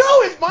songs.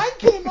 No, if mine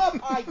came up,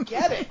 I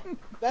get it.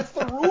 That's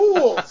the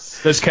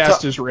rules. This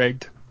cast is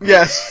rigged.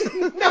 Yes.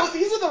 No,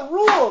 these are the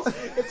rules.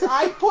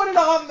 I put it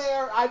on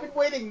there. I've been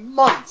waiting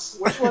months.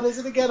 Which one is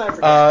it again?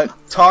 I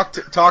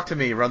forget. Talk to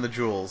me. Run the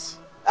Jewels.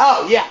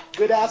 Oh yeah,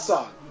 good ass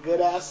song.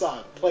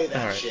 Play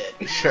that right. shit.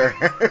 Sure.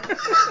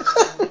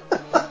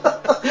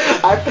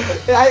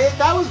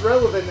 That was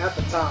relevant at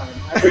the time.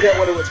 I forget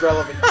what it was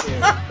relevant to,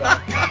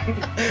 but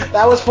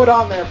that was put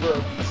on there for a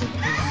reason.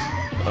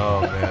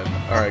 Oh man!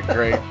 All right,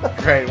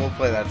 great. We'll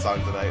play that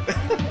song tonight.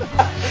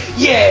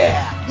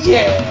 Yeah.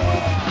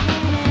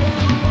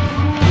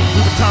 We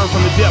return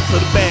from the depths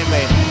of the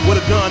Badland with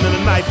a gun and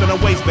a knife and a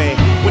waistband.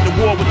 With the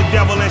war with the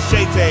devil and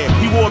Shaitan.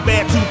 He wore a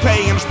bad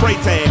toupee and a spray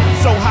tan.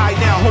 So high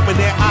now, hoping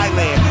that I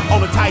land on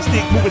a Thai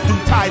stick moving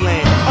through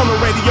Thailand. On the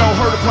radio,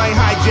 heard a plane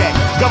hijack.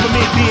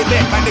 Government did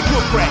that like they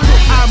cook crack.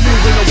 I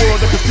move in the world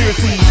of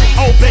conspiracies.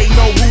 Obey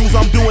no rules,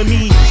 I'm doing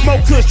me.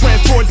 Smoke kush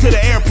transported to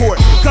the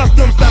airport.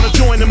 Customs found a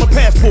joint in my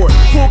passport.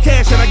 Full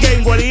cash and I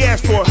gave him what he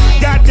asked for.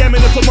 God damn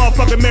it, it's a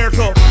motherfucking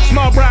miracle.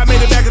 Small bride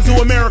made it back into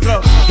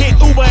America. Hit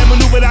Uber and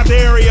maneuvered out the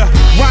area.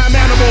 Rhyme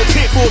animal,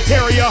 pit bull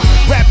terrier.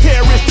 Rap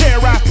terrorist,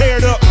 terrorized,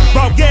 paired up.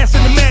 Brought gas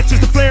in the matches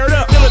to flare it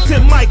up.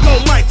 Militant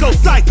Michael,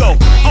 psycho.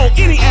 On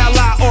any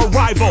ally or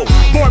rival.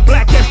 Born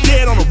black, that's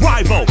dead on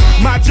arrival.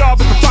 My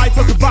job is to fight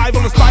for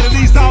survival in spite of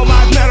these all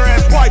lives matter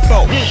ass white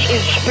folk. This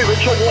is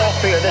spiritual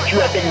warfare that you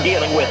have been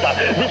dealing with.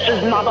 This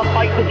is not a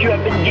fight that you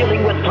have been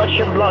dealing with flesh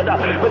and blood,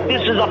 but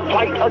this is a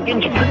fight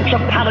against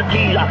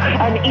principalities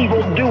and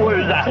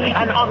evildoers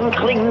and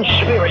unclean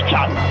spirits.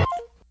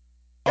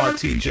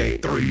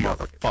 RTJ 3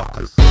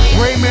 motherfuckers.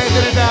 Gray man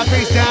did it die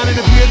face down in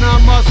the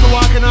Vietnam muscle,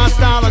 walking on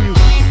style on you.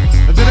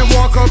 And then I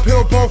walk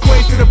uphill both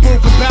ways to the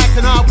booth and back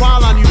and I'll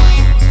wild on you.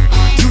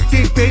 You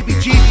think baby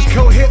Jesus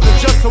killed Hitler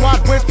just so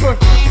I'd whisper?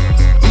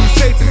 When you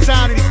safe and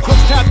sound and these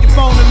crooks tap your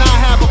phone and I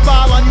have a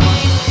file on you?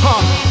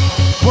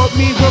 Huh? What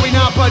me worry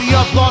now, buddy,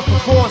 I've lost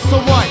before,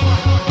 so what?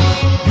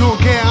 You don't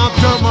care, I'm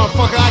dirt,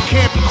 motherfucker, I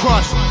can't be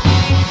crushed.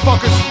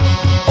 Fuckers,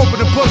 open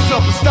the books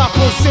up and stop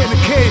bullshitting the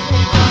kid.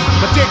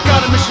 My dick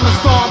got a Michelin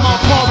star, I'm on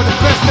par with the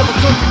best, never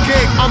took the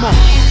gig. I'm a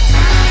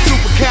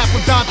super cat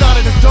from down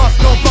in the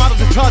dust, no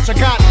bottle to touch. I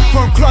got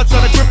firm clutch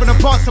on a grip in a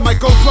bus, I might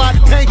go fly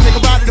the tank, take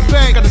a ride to the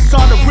bank. Got the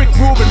son of Rick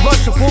Rubin,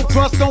 rush a full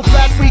thrust, don't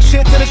fast free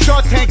shit to the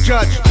Shark Tank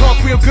judge. Talk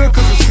real good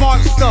cause we're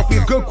smart and stuff,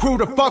 we a good crew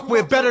to fuck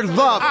with, better to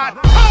love. I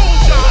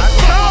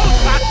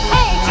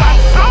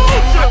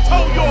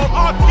told you on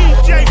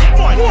RTJ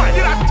 1.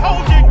 Then I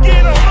told you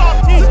again on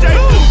RTJ 2.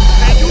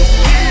 And you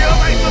still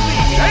ain't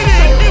believe me.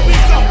 Then here we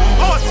go,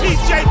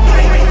 RTJ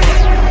 3.